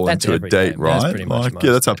kind of roll into a date, right? That's pretty much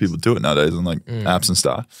that's how people do it nowadays on like apps and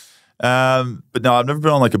stuff. But no, I've never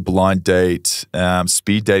been on like a blind date.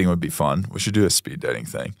 Speed dating would be fun. We should do a speed dating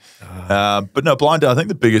thing. But no, blind date, I think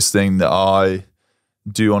the biggest thing that I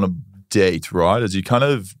do on a date, right, is you kind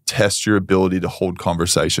of test your ability to hold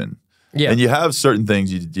conversation. Yeah. And you have certain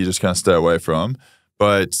things you just kind of stay away from.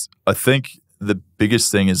 But I think the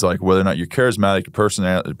biggest thing is like whether or not you're charismatic,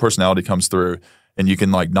 your personality comes through and you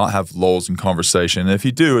can like not have lulls in conversation. And if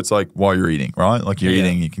you do, it's like while you're eating, right? Like you're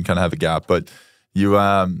eating, you can kind of have a gap. But you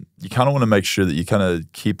kind of want to make sure that you kind of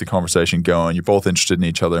keep the conversation going. You're both interested in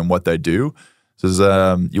each other and what they do.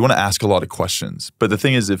 So you want to ask a lot of questions. But the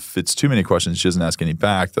thing is, if it's too many questions, she doesn't ask any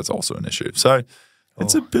back, that's also an issue. So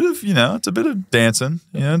it's a bit of, it's a bit of dancing,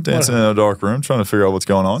 dancing in a dark room, trying to figure out what's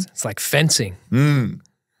going on. It's like fencing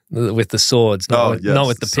with the swords, not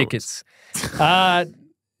with the pickets.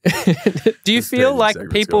 Do you feel like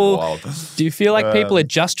people are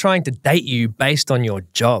just trying to date you based on your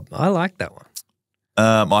job? I like that one.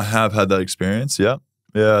 I have had that experience. Yeah.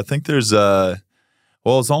 Yeah. I think there's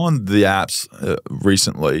well, I was on the apps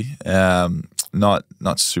recently. Not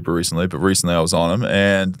super recently, but recently I was on them,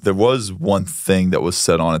 and there was one thing that was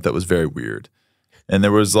said on it that was very weird. And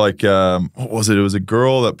there was like, what was it? It was a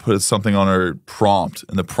girl that put something on her prompt,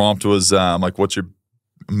 and the prompt was like, "What's your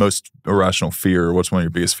most irrational fear? Or what's one of your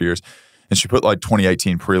biggest fears?" And she put like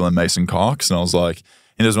 2018 prelim Mason Cox, and I was like,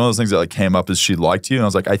 and it was one of those things that like came up as she liked you, and I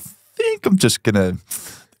was like, I think I'm just gonna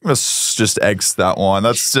just X that one.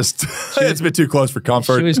 That's just it's a bit too close for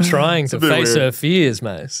comfort. She was trying to face her fears,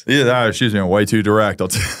 Mace. Yeah, she was being way too direct. I'll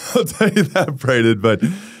tell you that, Brayden. But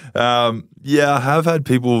yeah, I have had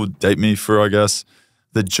people date me for, I guess,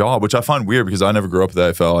 the job, which I find weird because I never grew up with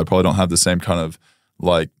the AFL. I probably don't have the same kind of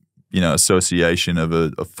like, association of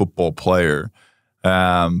a football player.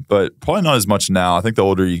 But probably not as much now. I think the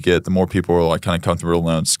older you get, the more people are like kind of comfortable in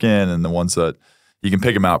their own skin, and the ones that you can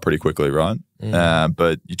pick them out pretty quickly, right?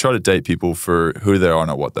 But you try to date people for who they are,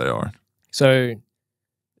 not what they are. So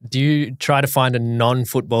do you try to find a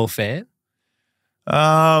non-football fan?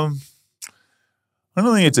 I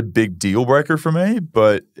don't think it's a big deal breaker for me,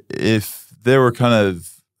 but if they were kind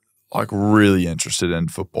of like really interested in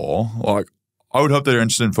football, like I would hope they're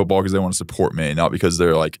interested in football because they want to support me, not because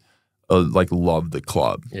they're like love the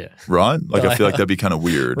club. Yeah. Right? Like I feel like that'd be kind of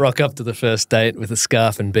weird. Rock up to the first date with a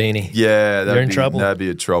scarf and beanie. Yeah, You're in trouble. That'd be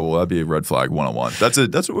a trouble. That'd be a red flag 101.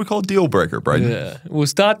 That's what we call a deal breaker, Brayden. Yeah. We'll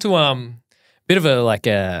start to bit of a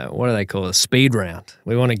what do they call it? A speed round.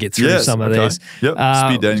 We want to get through some of these. Yep.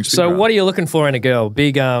 Speed dating. So round. what are you looking for in a girl?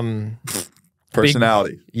 Big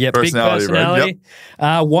personality. Big personality. Right?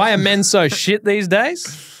 Yep. Why are men so shit these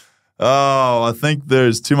days? Oh, I think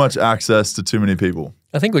there's too much access to too many people.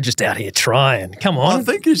 I think we're just out here trying. Come on. I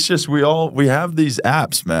think it's just we have these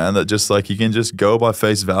apps, man, that just like you can just go by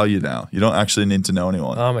face value now. You don't actually need to know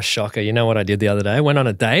anyone. I'm a shocker. You know what I did the other day? Went on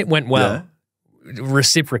a date. Went well. Yeah.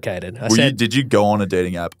 Reciprocated. Did you go on a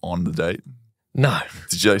dating app on the date? No.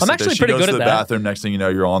 Did you, I'm actually pretty good at that. The bathroom. Next thing you know,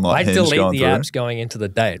 you're on like I Hinge delete going the through. apps going into the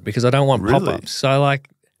date because I don't want pop-ups. So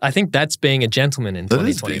I think that's being a gentleman in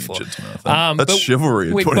 2024. That is being a gentleman, that's chivalry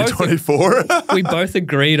in 2024. We both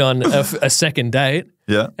agreed on a second date.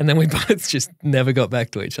 Yeah. And then we both just never got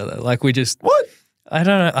back to each other. Like we just... What? I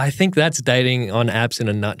don't know. I think that's dating on apps in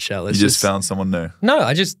a nutshell. It's you just found someone new? No,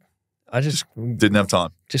 I just didn't have time.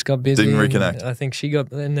 Just got busy. Didn't reconnect. I think she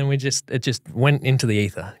got... And then it just went into the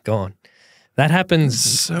ether. Gone. That happens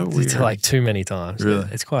so weird. Like too many times. Really?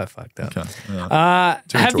 It's quite fucked up. Okay. Yeah.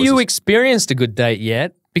 Have you experienced a good date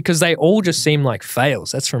yet? Because they all just seem like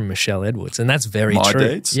fails. That's from Michelle Edwards, and that's very true. My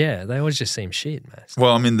dates? Yeah, they always just seem shit, man.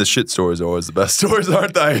 Well, I mean, the shit stories are always the best stories,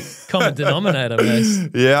 aren't they? Common denominator,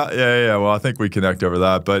 man. Yeah. Well, I think we connect over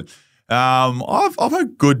that. But I've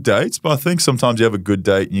had good dates, but I think sometimes you have a good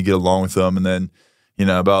date and you get along with them, and then,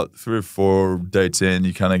 about 3 or 4 dates in,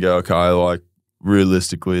 you kind of go, okay, like,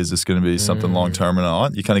 realistically, is this going to be something long-term or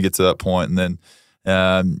not? You kind of get to that point, and then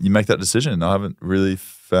you make that decision. I haven't really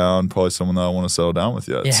found probably someone that I want to settle down with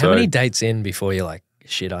yet. Yeah, how many dates in before you're like,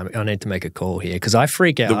 shit, I need to make a call here? Because I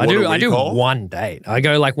freak out. I do one date. I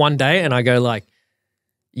go like one day and I go like,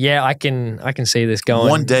 yeah, I can see this going.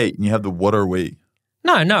 One date and you have the what are we?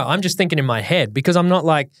 No, I'm just thinking in my head because I'm not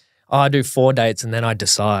like, I do 4 dates and then I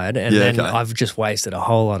decide and then I've just wasted a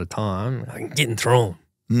whole lot of time. I'm getting through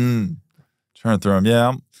them. Trying through them,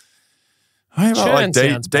 yeah. Churn like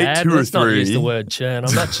sounds date bad. 2 or Let's 3. not use the word churn.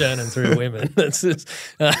 I'm not churning through women. That's just,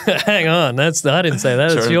 hang on. I didn't say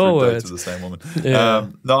that. It's your words. To the same woman. Yeah.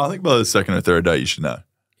 No, I think by the 2nd or 3rd date you should know.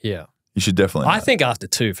 Yeah. You should definitely know. I think after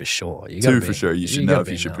 2 for sure. 2 for sure. You should know if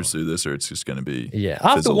you should pursue this or it's just going to be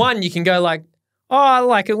After fizzle. 1, you can go like, oh,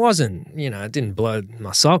 like it wasn't, it didn't blow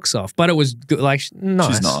my socks off, but it was good, like nice.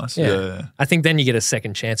 She's nice. Yeah. I think then you get a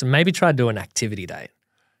second chance and maybe try to do an activity date.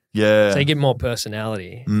 Yeah. So you get more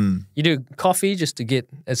personality. You do coffee just to get,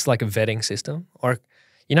 it's like a vetting system. Or,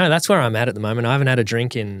 that's where I'm at the moment. I haven't had a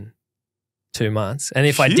drink in 2 months. And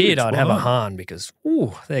if I did, I'd have a Han because,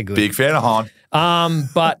 they're good. Big fan of Han.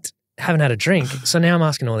 But haven't had a drink. So now I'm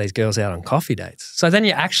asking all these girls out on coffee dates. So then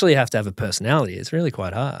you actually have to have a personality. It's really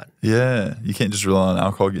quite hard. Yeah. You can't just rely on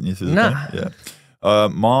alcohol getting you through the thing. Yeah.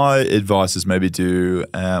 My advice is maybe do,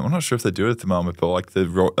 I'm not sure if they do it at the moment, but like the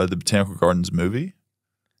Botanical Gardens movie.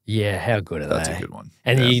 Yeah, how good are they? That's a good one.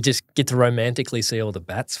 And yeah. you just get to romantically see all the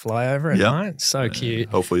bats fly over at night. So cute.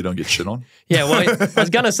 Hopefully you don't get shit on. Yeah, well, I was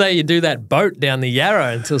going to say you do that boat down the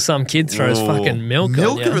Yarra until some kid throws fucking milk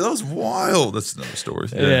on you. That was wild. That's another story.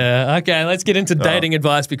 Yeah. Okay, let's get into dating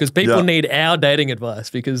advice because people need our dating advice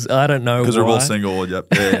because I don't know why. Because we're both single. Yep.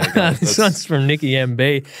 This one's from Nikki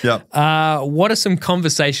MB. Yep. What are some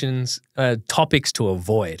conversations, topics to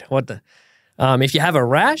avoid? If you have a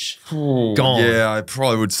rash, gone. Yeah, I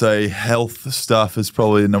probably would say health stuff is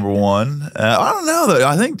probably number one. I don't know though.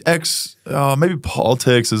 I think maybe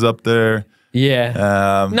politics is up there.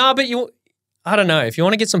 Yeah. No, but I don't know. If you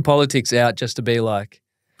want to get some politics out just to be like.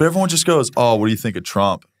 But everyone just goes, oh, what do you think of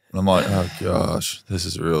Trump? And I'm like, oh gosh, this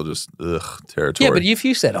is real just territory. Yeah, but if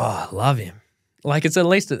you said, oh, I love him. Like, it's at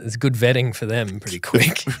least it's good vetting for them pretty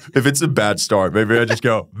quick. If it's a bad start, maybe I just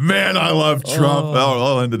go, man, I love Trump.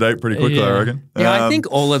 I'll end the date pretty quickly, I reckon. Yeah, I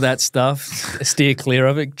think all of that stuff, steer clear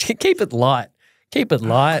of it. Keep it light. Keep it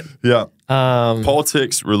light. Yeah.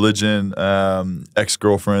 Politics, religion,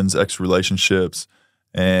 ex-girlfriends, ex-relationships,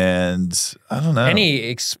 and I don't know. Any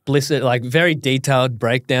explicit, like very detailed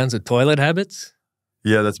breakdowns of toilet habits?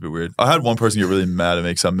 Yeah, that's a bit weird. I had one person get really mad at me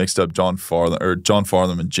because I mixed up John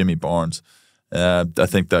Farnham and Jimmy Barnes. I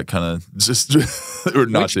think that kind of just we're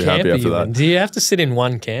not too happy after that. Do you have to sit in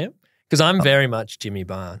one camp? Because I'm very much Jimmy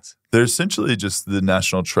Barnes. They're essentially just the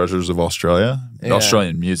national treasures of Australia,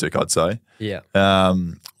 Australian music, I'd say. Yeah.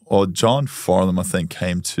 Well, John Farnham, I think,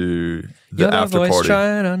 came to the after voice party. Try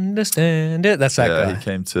and understand it. That's that guy. He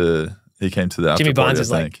came to the after Jimmy party. Barnes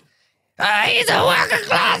is like, he's a working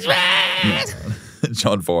class man.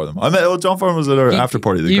 John Farnham. John Farnham was at our after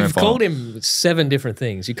party. You've called him 7 different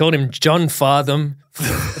things. You called him John Farnham,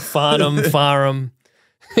 Farnham.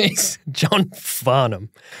 He's John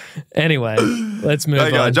Farnham. Anyway, let's move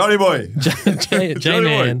on. Johnny Boy.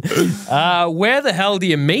 J-Man. Where the hell do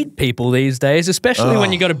you meet people these days, especially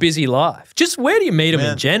when you got a busy life? Just where do you meet them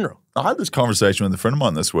in general? I had this conversation with a friend of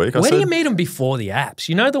mine this week. Where do you meet them before the apps?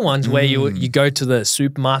 You know the ones where you go to the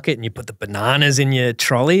supermarket and you put the bananas in your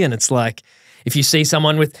trolley and it's like, if you see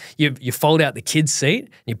someone with, you fold out the kid's seat,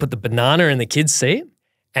 and you put the banana in the kid's seat,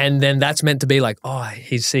 and then that's meant to be like, oh,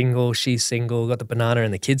 he's single, she's single, got the banana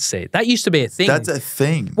in the kid's seat. That used to be a thing. That's a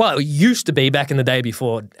thing. Well, it used to be back in the day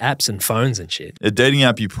before apps and phones and shit. A dating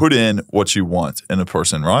app, you put in what you want in a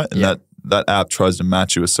person, right? And that app tries to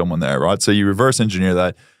match you with someone there, right? So you reverse engineer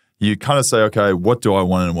that. You kind of say, okay, what do I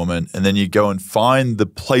want in a woman? And then you go and find the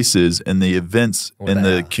places and the events in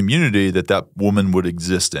the community that woman would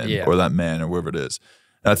exist in or that man or wherever it is.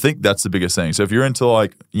 And I think that's the biggest thing. So if you're into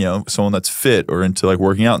like, someone that's fit or into like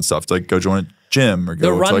working out and stuff, it's like go join a gym or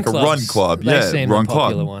go to like a run club. They run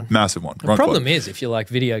club. One. Massive one. The problem is if you like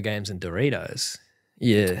video games and Doritos,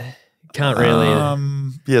 can't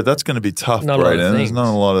really. That's going to be tough, Brayden. There's not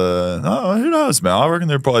a lot of. Who knows, man? I reckon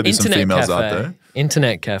there'll probably be some females out there.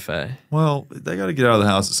 Internet cafe. Well, they got to get out of the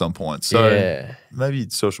house at some point. So maybe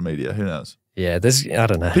social media. Who knows? Yeah, I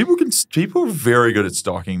don't know. People are very good at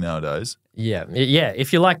stalking nowadays. Yeah.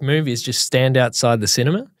 If you like movies, just stand outside the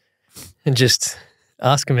cinema and just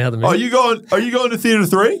ask them how the movie. Are you going to theater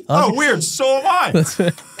 3? Oh, weird. So am I.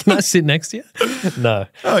 Can I sit next to you? No.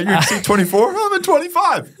 Oh, you're in seat 24? I'm in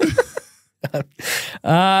 25.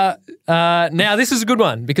 Now, this is a good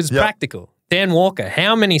one because it's practical. Dan Walker,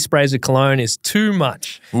 how many sprays of cologne is too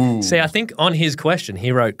much? Ooh. See, I think on his question,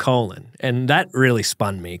 he wrote colon, and that really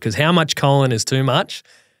spun me because how much colon is too much?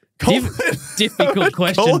 Difficult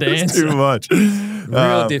question to answer. Too much.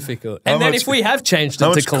 Real difficult. And then if we have changed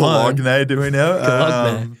it to cologne. How much cologne do we know?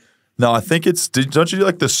 Cologne. No, I think don't you do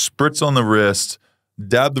like the spritz on the wrist,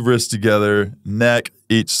 dab the wrist together, neck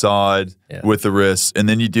each side with the wrist, and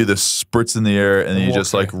then you do the spritz in the air, and then you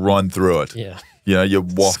just like run through it. Yeah. You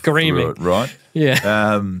walk through it, right?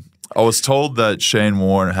 Yeah. I was told that Shane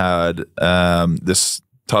Warne had this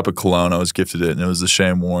type of cologne. I was gifted it, and it was the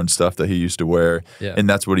Shane Warne stuff that he used to wear, and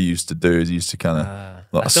that's what he used to do. Is he used to kind of.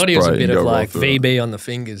 I thought he was a bit of like VB on the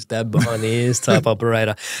fingers, dab behind the ears type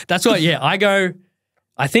operator. That's what. Yeah, I go.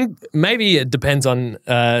 I think maybe it depends on.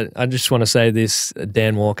 I just want to say this,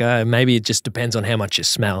 Dan Walker. Maybe it just depends on how much you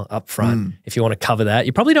smell up front. If you want to cover that,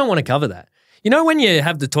 you probably don't want to cover that. You know when you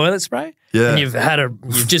have the toilet spray and you've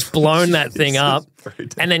just blown that thing up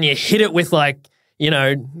and then you hit it with 4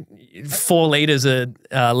 liters of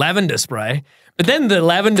lavender spray, but then the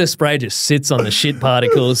lavender spray just sits on the shit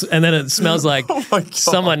particles and then it smells like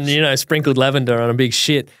someone, sprinkled lavender on a big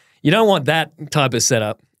shit. You don't want that type of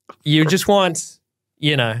setup. You just want,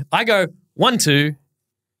 I go 1, 2,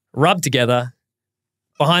 rub together,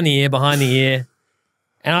 behind the ear.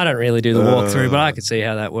 And I don't really do the walkthrough, but I could see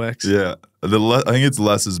how that works. Yeah. I think it's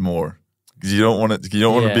less is more. 'Cause you don't want to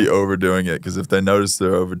be overdoing it, because if they notice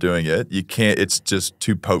they're overdoing it, you can't. It's just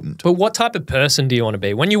too potent. But what type of person do you want to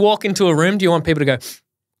be? When you walk into a room, do you want people to go,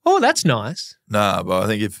 "Oh, that's nice"? Nah, but I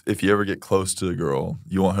think if you ever get close to a girl,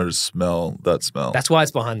 you want her to smell that smell. That's why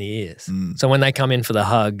it's behind the ears. So when they come in for the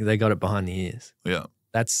hug, they got it behind the ears. Yeah,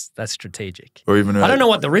 that's strategic. Or even I don't know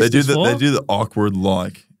what the wrist is for. They do the awkward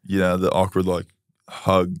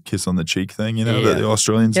hug, kiss on the cheek thing. That the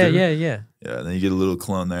Australians do. Yeah. Yeah, and then you get a little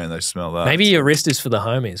clone there, and they smell that. Maybe your wrist is for the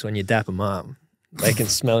homies when you dap them up. They can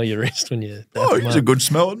smell your wrist when you dap them up. He's a good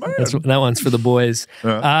smelling man. That one's for the boys.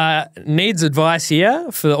 Yeah. Needs advice here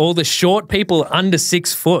for all the short people under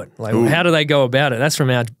 6 foot. Like, how do they go about it? That's from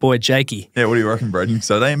our boy Jakey. Yeah, what do you reckon, Brayden?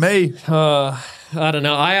 So that ain't me. I don't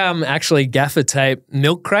know. I actually gaffer tape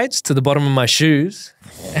milk crates to the bottom of my shoes.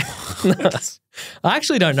 I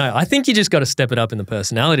actually don't know. I think you just got to step it up in the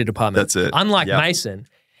personality department. That's it. Unlike Mason,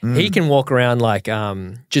 he can walk around like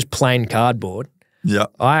just plain cardboard. Yeah.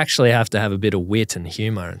 I actually have to have a bit of wit and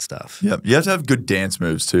humor and stuff. Yeah. You have to have good dance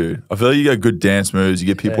moves too. I feel like you got good dance moves. You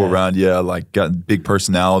get people around you, like got big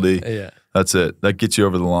personality. Yeah. That's it. That gets you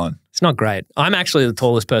over the line. It's not great. I'm actually the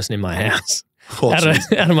tallest person in my house. Out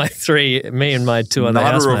of my 3, me and my 2 other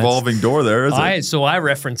housemates. Not a revolving door there, is it? So I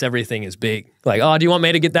reference everything as big. Like, oh, do you want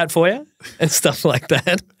me to get that for you? And stuff like that.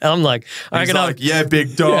 And I'm like, big dog. Yeah,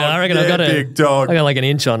 big dog. I got like an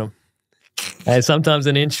inch on him. Hey, sometimes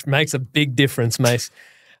an inch makes a big difference, Mace.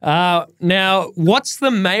 Now, what's the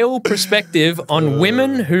male perspective on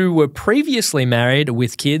women who were previously married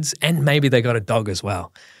with kids and maybe they got a dog as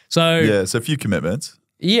well? So a few commitments.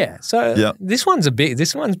 Yeah. So this one's big.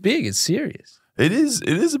 It's serious. It is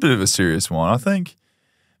a bit of a serious one. I think,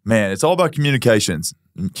 man, it's all about communication.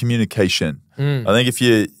 I think if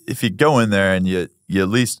you go in there and you at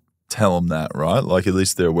least tell them that, right? Like at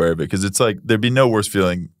least they're aware of it, because it's like there'd be no worse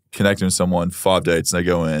feeling connecting with someone 5 dates and they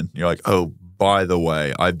go in, you're like, oh, by the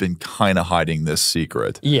way, I've been kind of hiding this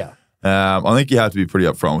secret. Yeah. I think you have to be pretty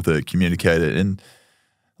upfront with it, communicate it, and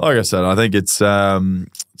like I said, I think it's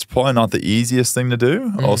probably not the easiest thing to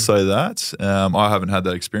do. I'll say that. I haven't had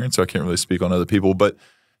that experience, so I can't really speak on other people. But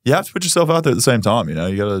you have to put yourself out there at the same time. You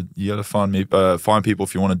gotta find people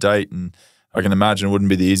if you want to date. And I can imagine it wouldn't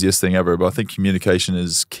be the easiest thing ever. But I think communication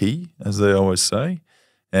is key, as they always say.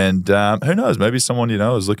 And who knows? Maybe someone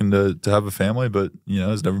is looking to have a family, but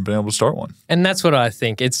has never been able to start one. And that's what I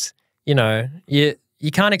think. It's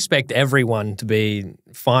you can't expect everyone to be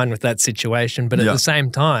fine with that situation, but at the same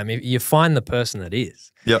time, if you find the person that is.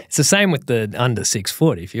 Yep. It's the same with the under 6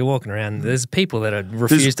 foot. If you're walking around, there's people that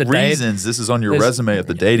refuse to date. Reasons. This is on your resume at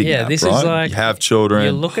the dating app, this right? Is like you have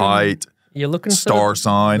children, height, you're looking star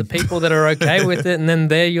sign. The people that are okay with it, and then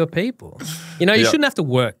they're your people. You shouldn't have to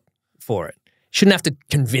work for it. Shouldn't have to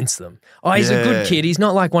convince them. Oh, he's a good kid. He's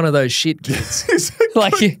not like one of those shit kids. He's a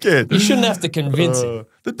good kid. You shouldn't have to convince him.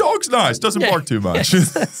 The dog's nice. Doesn't bark too much.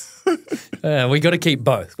 We got to keep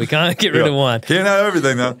both. We can't get rid of one. Can't have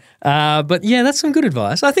everything though. But yeah, that's some good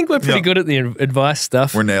advice. I think we're pretty good at the advice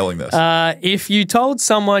stuff. We're nailing this. If you told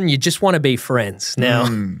someone you just want to be friends, now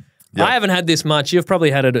I haven't had this much. You've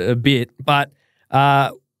probably had it a bit, but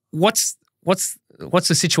what's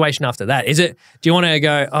the situation after that? Do you want to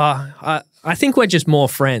go, I think we're just more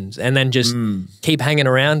friends, and then just keep hanging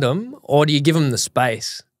around them, or do you give them the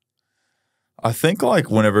space? I think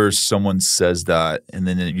like whenever someone says that and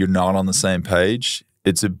then you're not on the same page,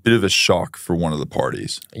 it's a bit of a shock for one of the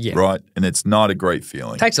parties, right? And it's not a great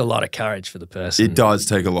feeling. It takes a lot of courage for the person. It does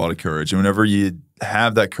take a lot of courage. And whenever you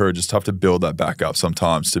have that courage, it's tough to build that back up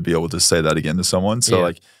sometimes to be able to say that again to someone. So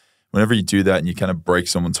like whenever you do that and you kind of break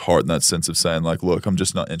someone's heart in that sense of saying like, look, I'm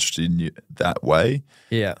just not interested in you that way.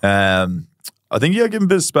 Yeah. I think you got to give them a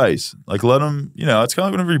bit of space. Like let them, it's kind of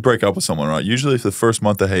like whenever you break up with someone, right? Usually if the first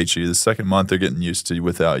month they hate you, the second month they're getting used to you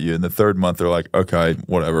without you, and the third month they're like, okay,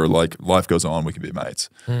 whatever, like life goes on, we can be mates.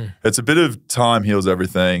 It's a bit of time heals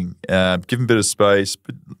everything. Give them a bit of space,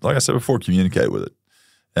 but like I said before, communicate with it.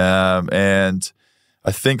 And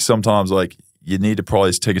I think sometimes like you need to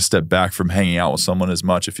probably take a step back from hanging out with someone as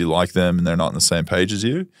much if you like them and they're not on the same page as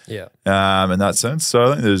you. Yeah. In that sense. So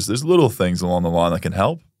I think there's little things along the line that can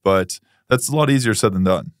help, but that's a lot easier said than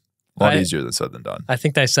done. Easier than said than done. I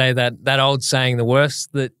think they say that old saying, the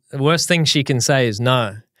worst thing she can say is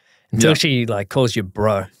no, until she like calls you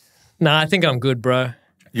bro. No, I think I'm good, bro.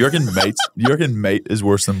 You reckon mate is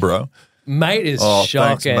worse than bro? Mate is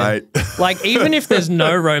shocking. Thanks, mate. Like even if there's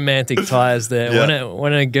no romantic ties there,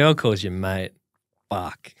 when a girl calls you mate,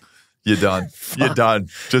 fuck. You're done. You're done.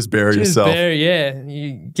 Just bury yourself.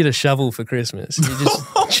 You get a shovel for Christmas. You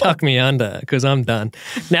just chuck me under because I'm done.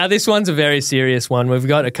 Now, this one's a very serious one. We've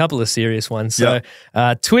got a couple of serious ones. So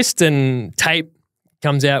twist and tape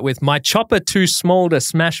comes out with, my chopper too small to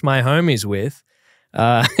smash my homies with.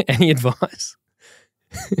 Any advice?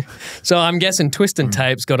 So I'm guessing Twist and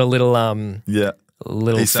Tape's got a little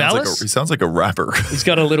little phallus. He sounds like a rapper. He's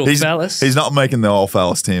got a little phallus. He's not making the all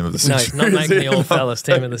phallus team of the century. No, he's not making the all phallus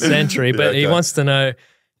team of the century, but he wants to know,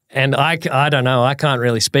 and I don't know, I can't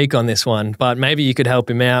really speak on this one, but maybe you could help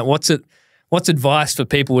him out. What's advice for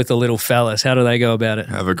people with a little phallus? How do they go about it?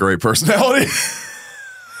 Have a great personality.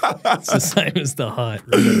 It's the same as the height.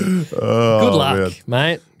 Really. Good luck,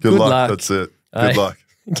 mate. Good luck. That's it. Good luck.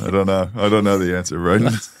 I don't know the answer, right?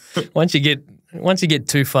 Once you get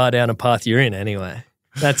too far down a path you're in anyway.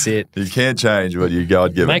 That's it. You can't change what you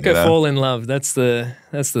God given. Make her fall in love. That's the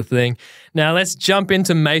thing. Now let's jump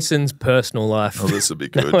into Mason's personal life. Oh, this will be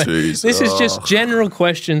good. Jeez. This is just general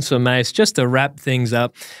questions for Mace, just to wrap things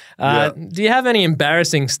up. Do you have any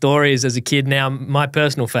embarrassing stories as a kid? Now, my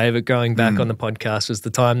personal favorite growing back on the podcast was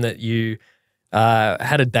the time that you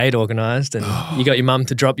had a date organised and you got your mum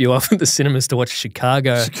to drop you off at the cinemas to watch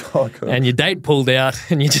Chicago. And your date pulled out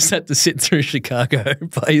and you just had to sit through Chicago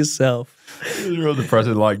by yourself. It was real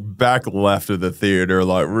depressing, like back left of the theater,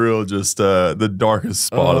 like real just the darkest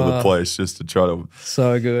spot of the place, just to try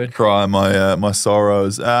to cry my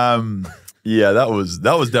sorrows. Yeah, that was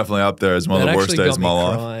definitely up there as one of the worst days of my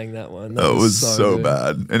life. Crying, that one. That was so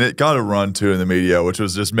bad, and it got a run too in the media, which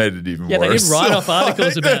was just made it even worse. Yeah, they did write off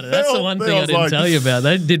articles about it. That's the one thing I didn't tell you about.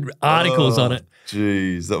 They did articles on it.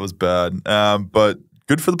 Jeez, that was bad. But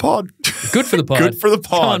good for the pod. Good for the pod. Good for the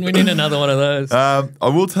pod. Come on, we need another one of those. I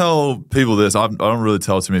will tell people this. I don't really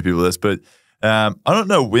tell too many people this, but I don't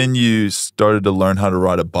know when you started to learn how to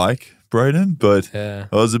ride a bike, Brayden, but I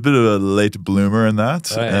was a bit of a late bloomer in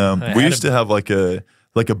that. We used to have like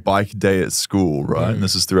a bike day at school, right? And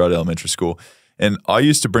this is throughout elementary school. And I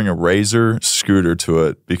used to bring a Razor scooter to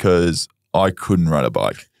it because I couldn't ride a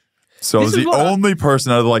bike. So I was the only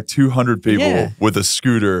person out of like 200 people with a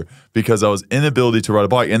scooter because I was inability to ride a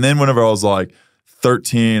bike. And then whenever I was like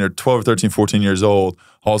 13 or 12 or 13, 14 years old,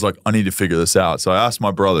 I was like, I need to figure this out. So I asked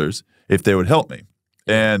my brothers if they would help me.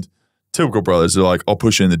 And typical brothers are like, I'll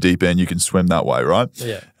push you in the deep end. You can swim that way, right?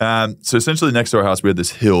 Yeah. So essentially next to our house, we had this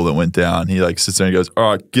hill that went down. He like sits there and he goes, all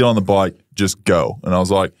right, get on the bike, just go. And I was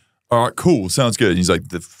like, all right, cool, sounds good. And he's like,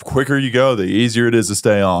 the quicker you go, the easier it is to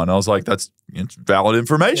stay on. I was like, that's valid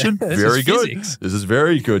information. Very good. Physics. This is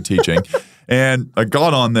very good teaching. And I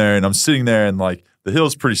got on there and I'm sitting there and like the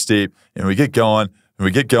hill's pretty steep and we get going.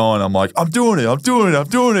 I'm like, I'm doing it.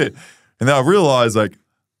 And then I realized like,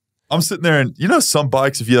 I'm sitting there and you know some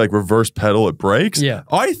bikes, if you like reverse pedal, it brakes? Yeah.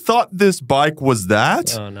 I thought this bike was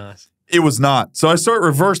that. Oh, nice. It was not. So I start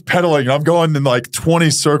reverse pedaling and I'm going in like 20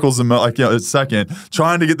 circles in like a second,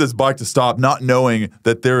 trying to get this bike to stop, not knowing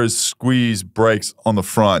that there is squeeze brakes on the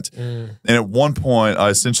front. And at one point, I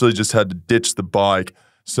essentially just had to ditch the bike.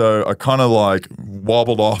 So I kind of like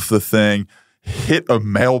wobbled off the thing, hit a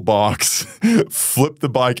mailbox, flipped the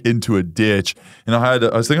bike into a ditch. And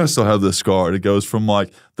I think I still have the scar. It goes from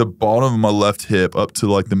like the bottom of my left hip up to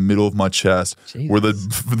like the middle of my chest, where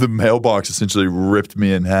the mailbox essentially ripped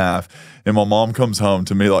me in half. And my mom comes home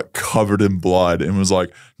to me like covered in blood and was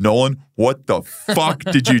like, Nolan, what the fuck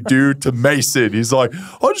did you do to Mason? He's like,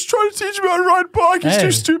 I'm just trying to teach him how to ride a bike. He's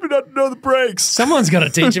too stupid not to know the brakes. Someone's got to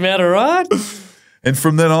teach him how to ride. And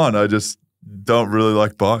from then on, I just don't really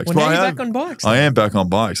like bikes. Well, now you're back on bikes. I am back on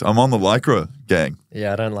bikes. I'm on the Lycra gang.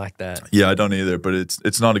 Yeah, I don't like that. Yeah, I don't either, but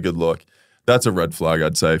it's not a good look. That's a red flag,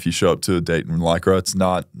 I'd say. If you show up to a date in Lycra, it's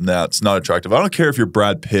not attractive. I don't care if you're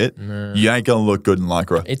Brad Pitt. No. You ain't going to look good in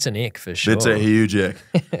Lycra. It's an ick for sure. It's a huge ick.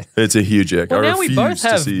 It's a huge ick. Well, I now we both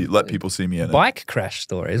have let people see me in it. Bike crash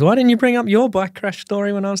stories. Why didn't you bring up your bike crash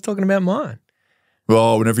story when I was talking about mine?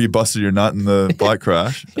 Well, whenever you busted your nut in the bike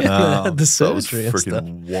crash, the surgery that was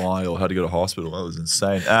freaking wild. Had to go to hospital. That was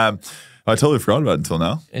insane. I totally forgot about it until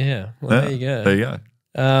now. Yeah, well, there you go. There you go.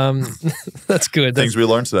 That's good. Things we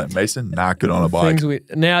learned today. Mason, not good on a bike.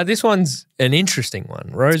 Now, this one's an interesting one.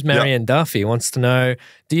 Rosemary and Duffy wants to know,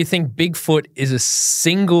 do you think Bigfoot is a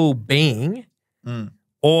single being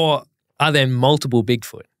or are there multiple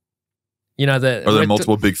Bigfoot? You know, are there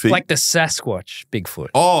multiple big feet? Like the Sasquatch Bigfoot.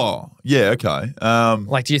 Oh, yeah, okay.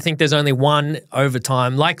 Like, do you think there's only one over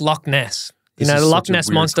time? Like Loch Ness. You know, the Loch Ness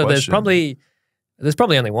Monster, there's probably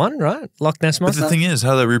only one, right? Loch Ness Monster? But the thing is,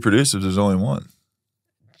 how they reproduce if there's only one?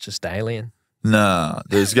 Just alien. Nah,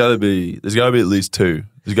 there's got to be at least two.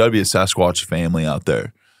 There's got to be a Sasquatch family out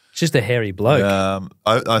there. It's just a hairy bloke.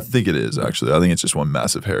 I think it is, actually. I think it's just one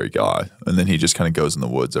massive hairy guy. And then he just kind of goes in the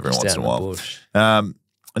woods every once in a while.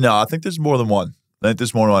 No, I think there's more than one. I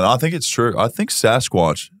think it's true. I think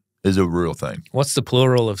Sasquatch is a real thing. What's the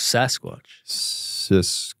plural of Sasquatch?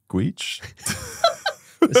 Sasquatch?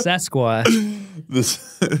 Sasquatch. The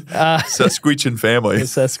Sasquatchian family. The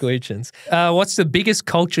Sasquatchians. What's the biggest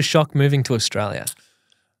culture shock moving to Australia?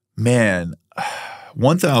 Man,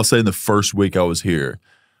 one thing I'll say in the first week I was here,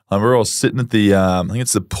 I remember I was sitting at the, I think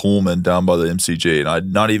it's the Pullman down by the MCG,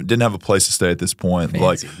 and I didn't have a place to stay at this point.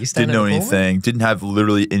 Fancy. Like, You staying didn't know at the anything, didn't have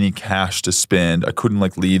literally any cash to spend. I couldn't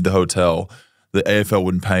like leave the hotel. The AFL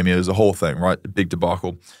wouldn't pay me. It was a whole thing, right? A big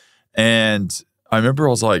debacle. And I remember I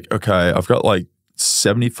was like, okay, I've got like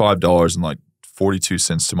 $75 and like 42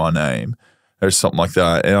 cents to my name or something like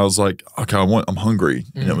that. And I was like, okay, I'm hungry.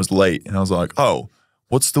 And it was late. And I was like, oh,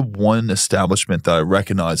 what's the one establishment that I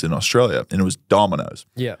recognize in Australia? And it was Domino's.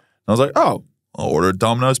 Yeah. And I was like, oh, I'll order a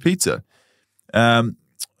Domino's pizza.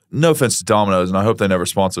 No offense to Domino's, and I hope they never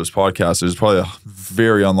sponsor this podcast. It's probably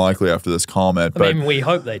very unlikely after this comment. I mean, we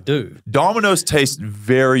hope they do. Domino's tastes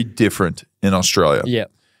very different in Australia. Yeah.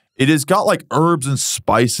 It has got like herbs and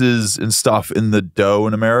spices and stuff in the dough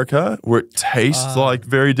in America where it tastes like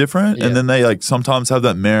very different. Yeah. And then they like sometimes have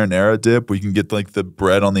that marinara dip where you can get like the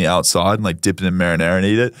bread on the outside and like dip it in marinara and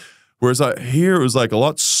eat it. Whereas like here it was like a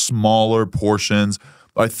lot smaller portions.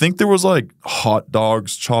 I think there was like hot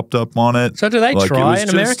dogs chopped up on it. So do they like, try in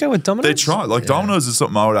America with Domino's? They try. Like Domino's is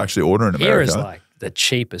something I would actually order in America. Here is like the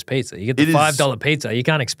cheapest pizza. You get the $5 pizza. You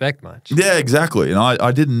can't expect much. Yeah, exactly. And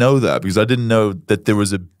I didn't know that because I didn't know that there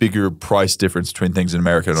was a bigger price difference between things in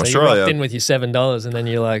America and Australia. So you rocked in with your $7 and then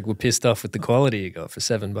you're like, we're pissed off with the quality you got for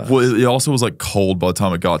 $7. Well, it also was like cold by the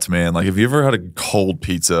time it got to me. And like, have you ever had a cold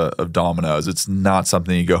pizza of Domino's? It's not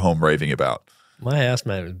something you go home raving about. My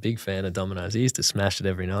housemate was a big fan of Domino's. He used to smash it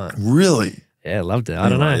every night. Really? Yeah, loved it. I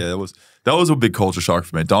don't know. Yeah, that was a big culture shock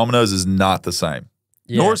for me. Domino's is not the same.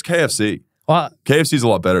 Yeah. Nor is KFC. Well, KFC's a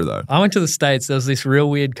lot better though. I went to the States. There was this real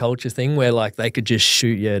weird culture thing where like they could just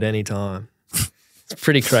shoot you at any time. It's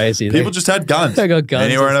pretty crazy. People just had guns. They got guns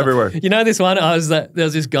anywhere and everywhere. You know this one? There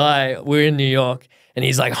was this guy. We're in New York, and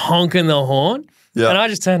he's like honking the horn. Yeah. And I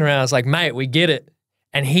just turned around. I was like, "Mate, we get it."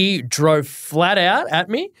 And he drove flat out at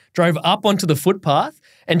me, drove up onto the footpath,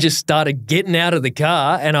 and just started getting out of the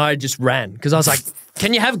car. And I just ran because I was like,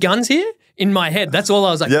 "Can you have guns here?" In my head, that's all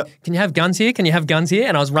I was like. Yeah. Can you have guns here? Can you have guns here?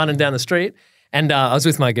 And I was running down the street, and I was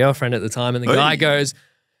with my girlfriend at the time, and the guy goes,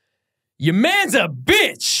 "Your man's a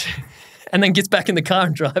bitch," and then gets back in the car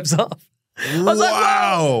and drives off. I was like,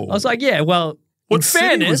 wow. I was like, yeah, well, what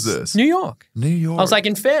city was this? New York. New York. I was like,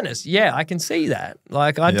 in fairness, yeah, I can see that.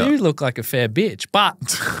 Like, I do look like a fair bitch, but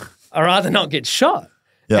I'd rather not get shot.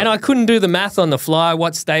 Yeah. And I couldn't do the math on the fly,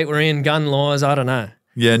 what state we're in, gun laws, I don't know.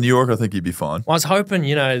 Yeah, New York, I think you'd be fine. I was hoping,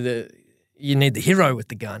 you need the hero with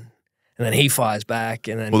the gun. And then he fires back.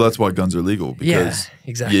 And then that's why guns are legal, because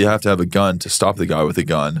exactly. you have to have a gun to stop the guy with a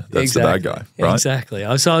gun. That's the bad guy, right? Exactly.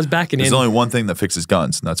 So I was backing in. There's only one thing that fixes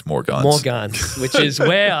guns, and that's more guns. More guns, which is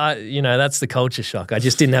where, that's the culture shock. I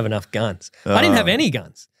just didn't have enough guns. I didn't have any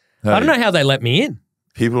guns. Hey, I don't know how they let me in.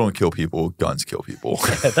 People don't kill people. Guns kill people.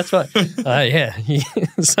 Yeah, that's right.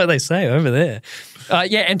 So they say over there.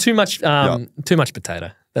 And too much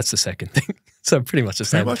potato. That's the second thing. So pretty much the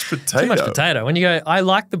same. Too much potato. Too much potato. When you go, I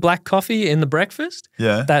like the black coffee in the breakfast.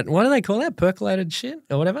 Yeah. That, what do they call that? Percolated shit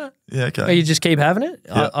or whatever? Yeah, okay. Where you just keep having it.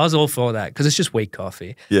 Yeah. I was all for that because it's just weak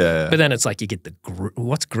coffee. Yeah. But then it's like you get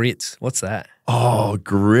what's grits? What's that? Oh,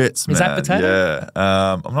 grits, man. Is that potato? Yeah.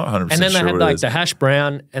 I'm not 100% sure. And then they had like the hash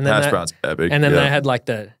brown. And then hash brown's epic. And then they had like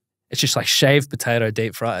it's just like shaved potato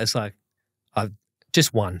deep fried. It's like,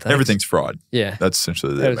 just one. Thanks. Everything's fried. Yeah. That's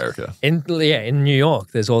essentially the America. In New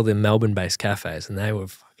York, there's all the Melbourne-based cafes, and they were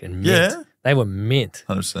fucking mint. Yeah? They were mint.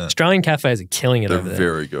 100%. Australian cafes are killing it over there.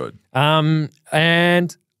 They're very good. And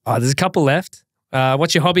there's a couple left.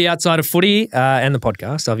 What's your hobby outside of footy and the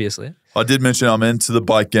podcast, obviously? I did mention I'm into the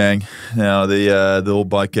bike gang. Now, the old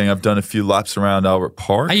bike gang, I've done a few laps around Albert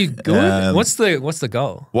Park. Are you good? What's the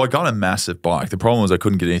goal? Well, I got a massive bike. The problem was I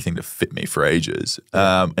couldn't get anything to fit me for ages.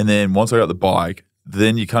 And then once I got the bike,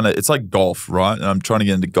 then you it's like golf, right? And I'm trying to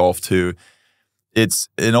get into golf too. It's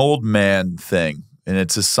an old man thing, and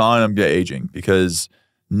it's a sign I'm aging because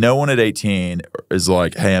no one at 18 is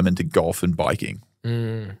like, hey, I'm into golf and biking.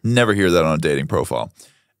 Never hear that on a dating profile.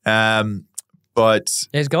 But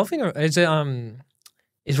is golfing or is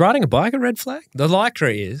riding a bike a red flag? The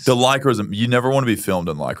Lycra is. The Lycra is, you never want to be filmed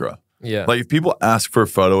in Lycra. Yeah. Like if people ask for a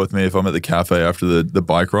photo with me if I'm at the cafe after the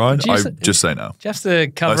bike ride, I just say no. Do you have to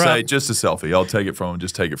cover up? I say just a selfie. I'll take it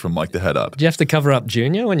from like the head up. Do you have to cover up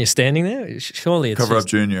Junior when you're standing there? Surely it's up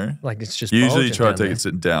Junior. Like it's just usually you try to take there. it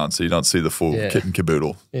sitting down so you don't see the full kit and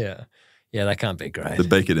caboodle. Yeah. Yeah, that can't be great. The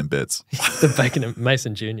bacon in bits. The bacon and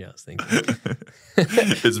Mason Jr., I was thinking.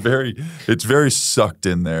 it's very sucked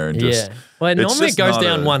in there and just Well, normally it goes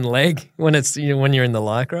down one leg when it's when you're in the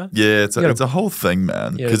Lycra. Yeah, it's a whole thing,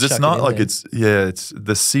 man. Because it's not like it's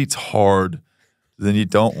the seat's hard. Then you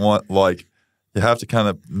don't want you have to kind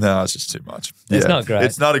of it's just too much. It's not great.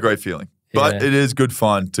 It's not a great feeling. But it is good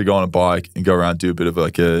fun to go on a bike and go around, do a bit of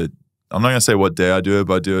I'm not going to say what day I do it,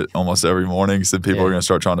 but I do it almost every morning. So people are going to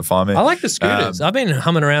start trying to find me. I like the scooters. I've been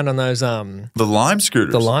humming around on those. The Lime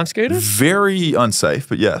scooters. The Lime scooters? Very unsafe,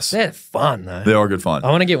 but yes. They're fun, though. They are good fun.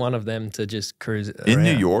 I want to get one of them to just cruise around. In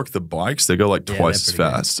New York, the bikes, they go twice as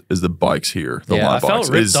fast as the bikes here. The Lime I bikes. felt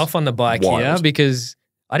ripped off on the bike here because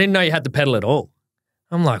I didn't know you had to pedal at all.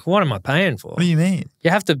 I'm like, what am I paying for? What do you mean?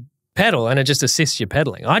 You have to pedal and it just assists your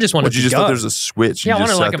pedaling. I just wanted to you just go. thought there's a switch? Yeah, I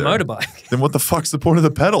wanted like a motorbike. Then what the fuck's the point of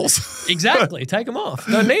the pedals? Exactly. Take them off.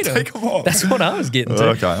 Don't need them. Take them off. That's what I was getting to.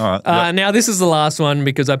 Okay, all right. Now, this is the last one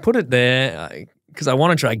because I put it there because I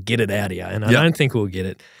want to try to get it out here and I don't think we'll get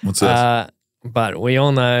it. What's this? But we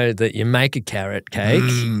all know that you make a carrot cake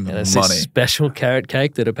and it's a special carrot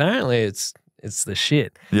cake that apparently it's the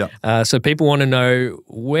shit. Yeah. So people want to know,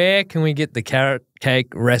 where can we get the carrot cake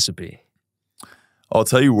recipe? I'll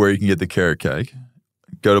tell you where you can get the carrot cake.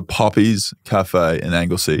 Go to Poppy's Cafe in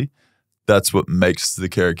Anglesey. That's what makes the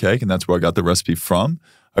carrot cake, and that's where I got the recipe from.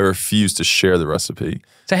 I refuse to share the recipe.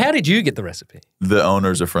 So how did you get the recipe? The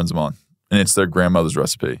owners are friends of mine, and it's their grandmother's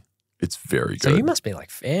recipe. It's very good. So you must be like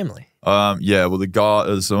family. Yeah, well, one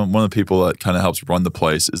of the people that kind of helps run the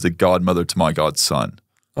place is the godmother to my godson.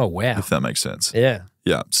 Oh, wow. If that makes sense. Yeah.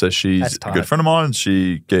 Yeah, so she's a good friend of mine, and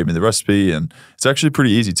she gave me the recipe, and it's actually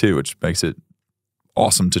pretty easy too, which makes it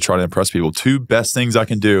awesome to try to impress people. Two best things I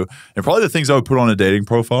can do, and probably the things I would put on a dating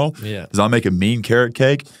profile, is I make a mean carrot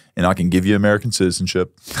cake, and I can give you American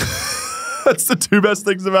citizenship. That's the two best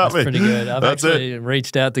things about me. Pretty good. I've actually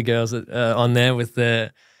reached out to girls on there with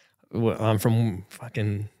I'm from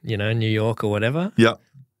fucking, New York or whatever. Yeah.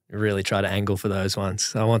 Really try to angle for those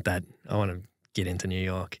ones. I want that. I want to get into New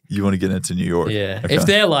York. You want to get into New York? Yeah. Okay. If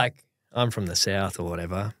they're like, I'm from the South or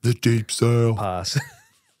whatever. The deep South. Pass.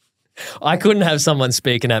 I couldn't have someone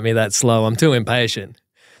speaking at me that slow. I'm too impatient.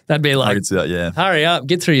 That'd be like, I can see that, yeah. Hurry up,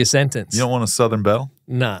 get through your sentence. You don't want a Southern Belle?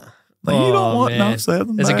 Nah. No, you don't want no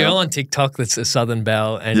Southern There's Belle. a girl on TikTok that's a Southern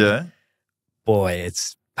Belle, and boy,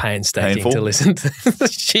 it's painstaking to listen to.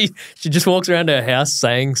 She just walks around her house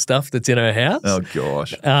saying stuff that's in her house. Oh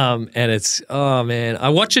gosh. And it's man, I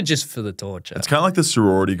watch it just for the torture. It's kind of like the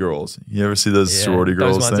sorority girls. You ever see those sorority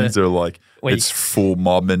girls things? They're like it's full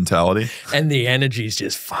mob mentality, and the energy's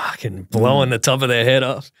just fucking blowing the top of their head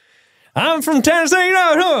off. I'm from Tennessee.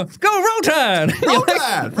 No, go Roll Tide. Roll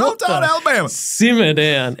Tide. Roll Tide, Alabama. Simmer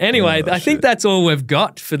down. Anyway, I think that's all we've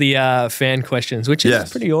got for the fan questions, which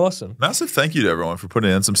is pretty awesome. Massive thank you to everyone for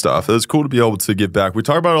putting in some stuff. It was cool to be able to give back. We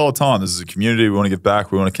talk about it all the time. This is a community. We want to give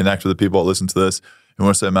back. We want to connect with the people that listen to this. We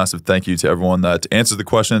want to say a massive thank you to everyone that answered the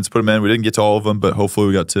questions, put them in. We didn't get to all of them, but hopefully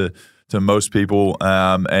we got to most people.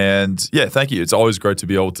 And yeah, thank you. It's always great to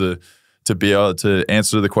be able to be able to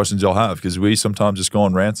answer the questions y'all have, because we sometimes just go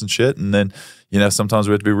on rants and shit, and then sometimes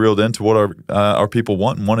we have to be reeled into what our people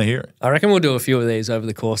want and want to hear. I reckon we'll do a few of these over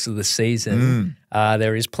the course of the season.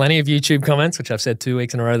 There is plenty of YouTube comments, which I've said 2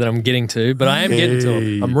 weeks in a row that I'm getting to, but I am getting to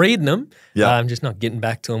them. I'm reading them. I'm just not getting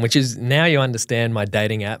back to them, which is now you understand my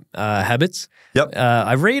dating app habits. Yep.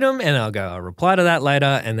 I read them and I'll reply to that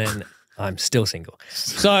later, and then I'm still single.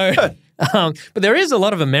 So, but there is a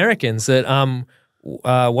lot of Americans that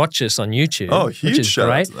watch us on YouTube, which is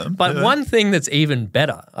great. But one thing that's even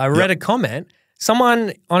better, I read a comment.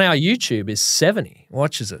 Someone on our YouTube is 70,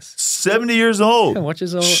 watches us. 70 years old. Yeah,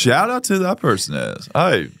 watches all. Shout out to that person is.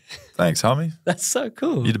 Hey, thanks, homie. That's so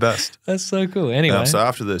cool. You're the best. That's so cool. Anyway. So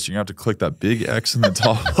after this, you're going to have to click that big X in the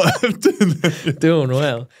top left. Doing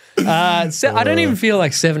well. I don't even feel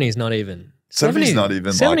like 70 is not even. 70 is not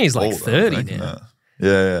even 70 is like old, 30 now.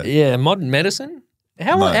 Yeah. Yeah, modern medicine.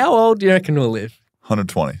 How old do you reckon we'll live?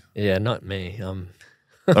 120. Yeah, not me. I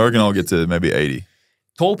reckon I'll get to maybe 80.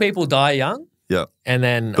 Tall people die young. Yeah. And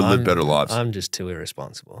then live better lives. I'm just too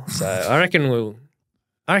irresponsible. So I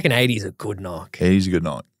reckon 80 is a good knock. 80 is a good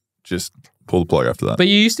knock. Just pull the plug after that. But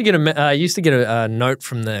you used to get a note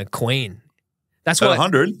from the Queen. That's what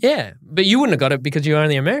 100. Yeah, but you wouldn't have got it because you were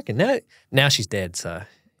only American. Now she's dead. So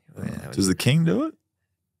does the king do it?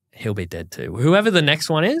 He'll be dead too. Whoever the next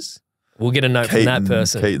one is. We'll get a note from that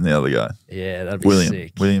person. Kate and the other guy. Yeah, that'd be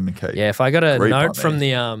sick. William and Kate. Yeah, if I got a note from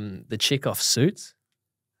the chick off Suits,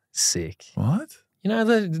 sick. What?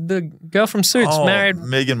 The girl from Suits married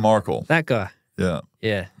Meghan Markle. That guy. Yeah.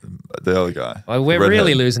 Yeah. The other guy. Well, we're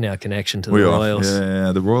really losing our connection to the Royals.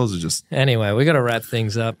 Yeah, the Royals are just... Anyway, we got to wrap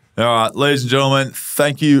things up. All right, ladies and gentlemen,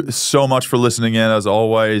 thank you so much for listening in. As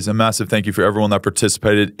always, a massive thank you for everyone that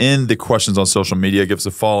participated in the questions on social media. Give us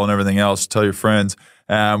a follow and everything else. Tell your friends.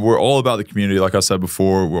 We're all about the community. Like I said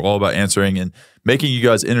before, we're all about answering and making you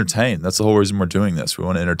guys entertained. That's the whole reason we're doing this. We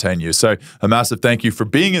want to entertain you. So a massive thank you for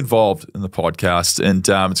being involved in the podcast. And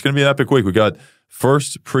it's going to be an epic week. We got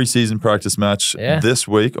first preseason practice match this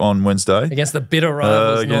week on Wednesday. Against the bitter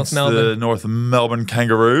rivals, against North Melbourne. the North Melbourne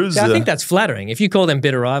Kangaroos. I think that's flattering. If you call them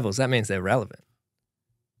bitter rivals, that means they're relevant.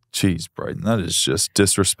 Jeez, Brayden, that is just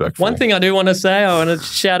disrespectful. One thing I do want to say, I want to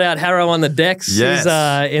shout out Harrow on the decks. Yes.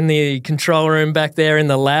 He's in the control room back there in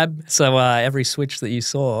the lab. So every switch that you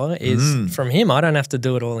saw is from him. I don't have to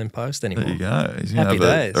do it all in post anymore. There you go. He's going to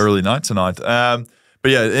have an early night tonight. But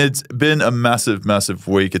yeah, it's been a massive, massive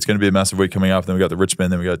week. It's going to be a massive week coming up. Then we got the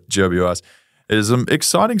Richmond, then we got GWS. It is some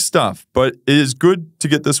exciting stuff, but it is good to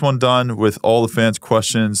get this one done with all the fans'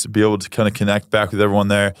 questions, be able to kind of connect back with everyone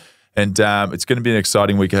there. And it's going to be an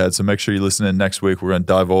exciting week ahead. So make sure you listen in next week. We're going to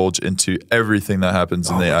divulge into everything that happens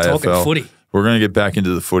in the AFL. Talking footy. We're going to get back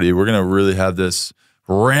into the footy. We're going to really have this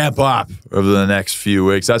ramp up over the next few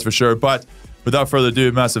weeks. That's for sure. But without further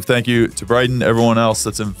ado, massive thank you to Brayden, everyone else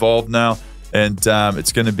that's involved now. And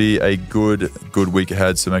it's going to be a good week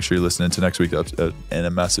ahead. So make sure you listen into next week. And a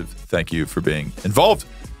massive thank you for being involved.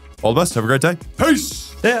 All the best. Have a great day.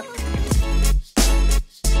 Peace. Yeah.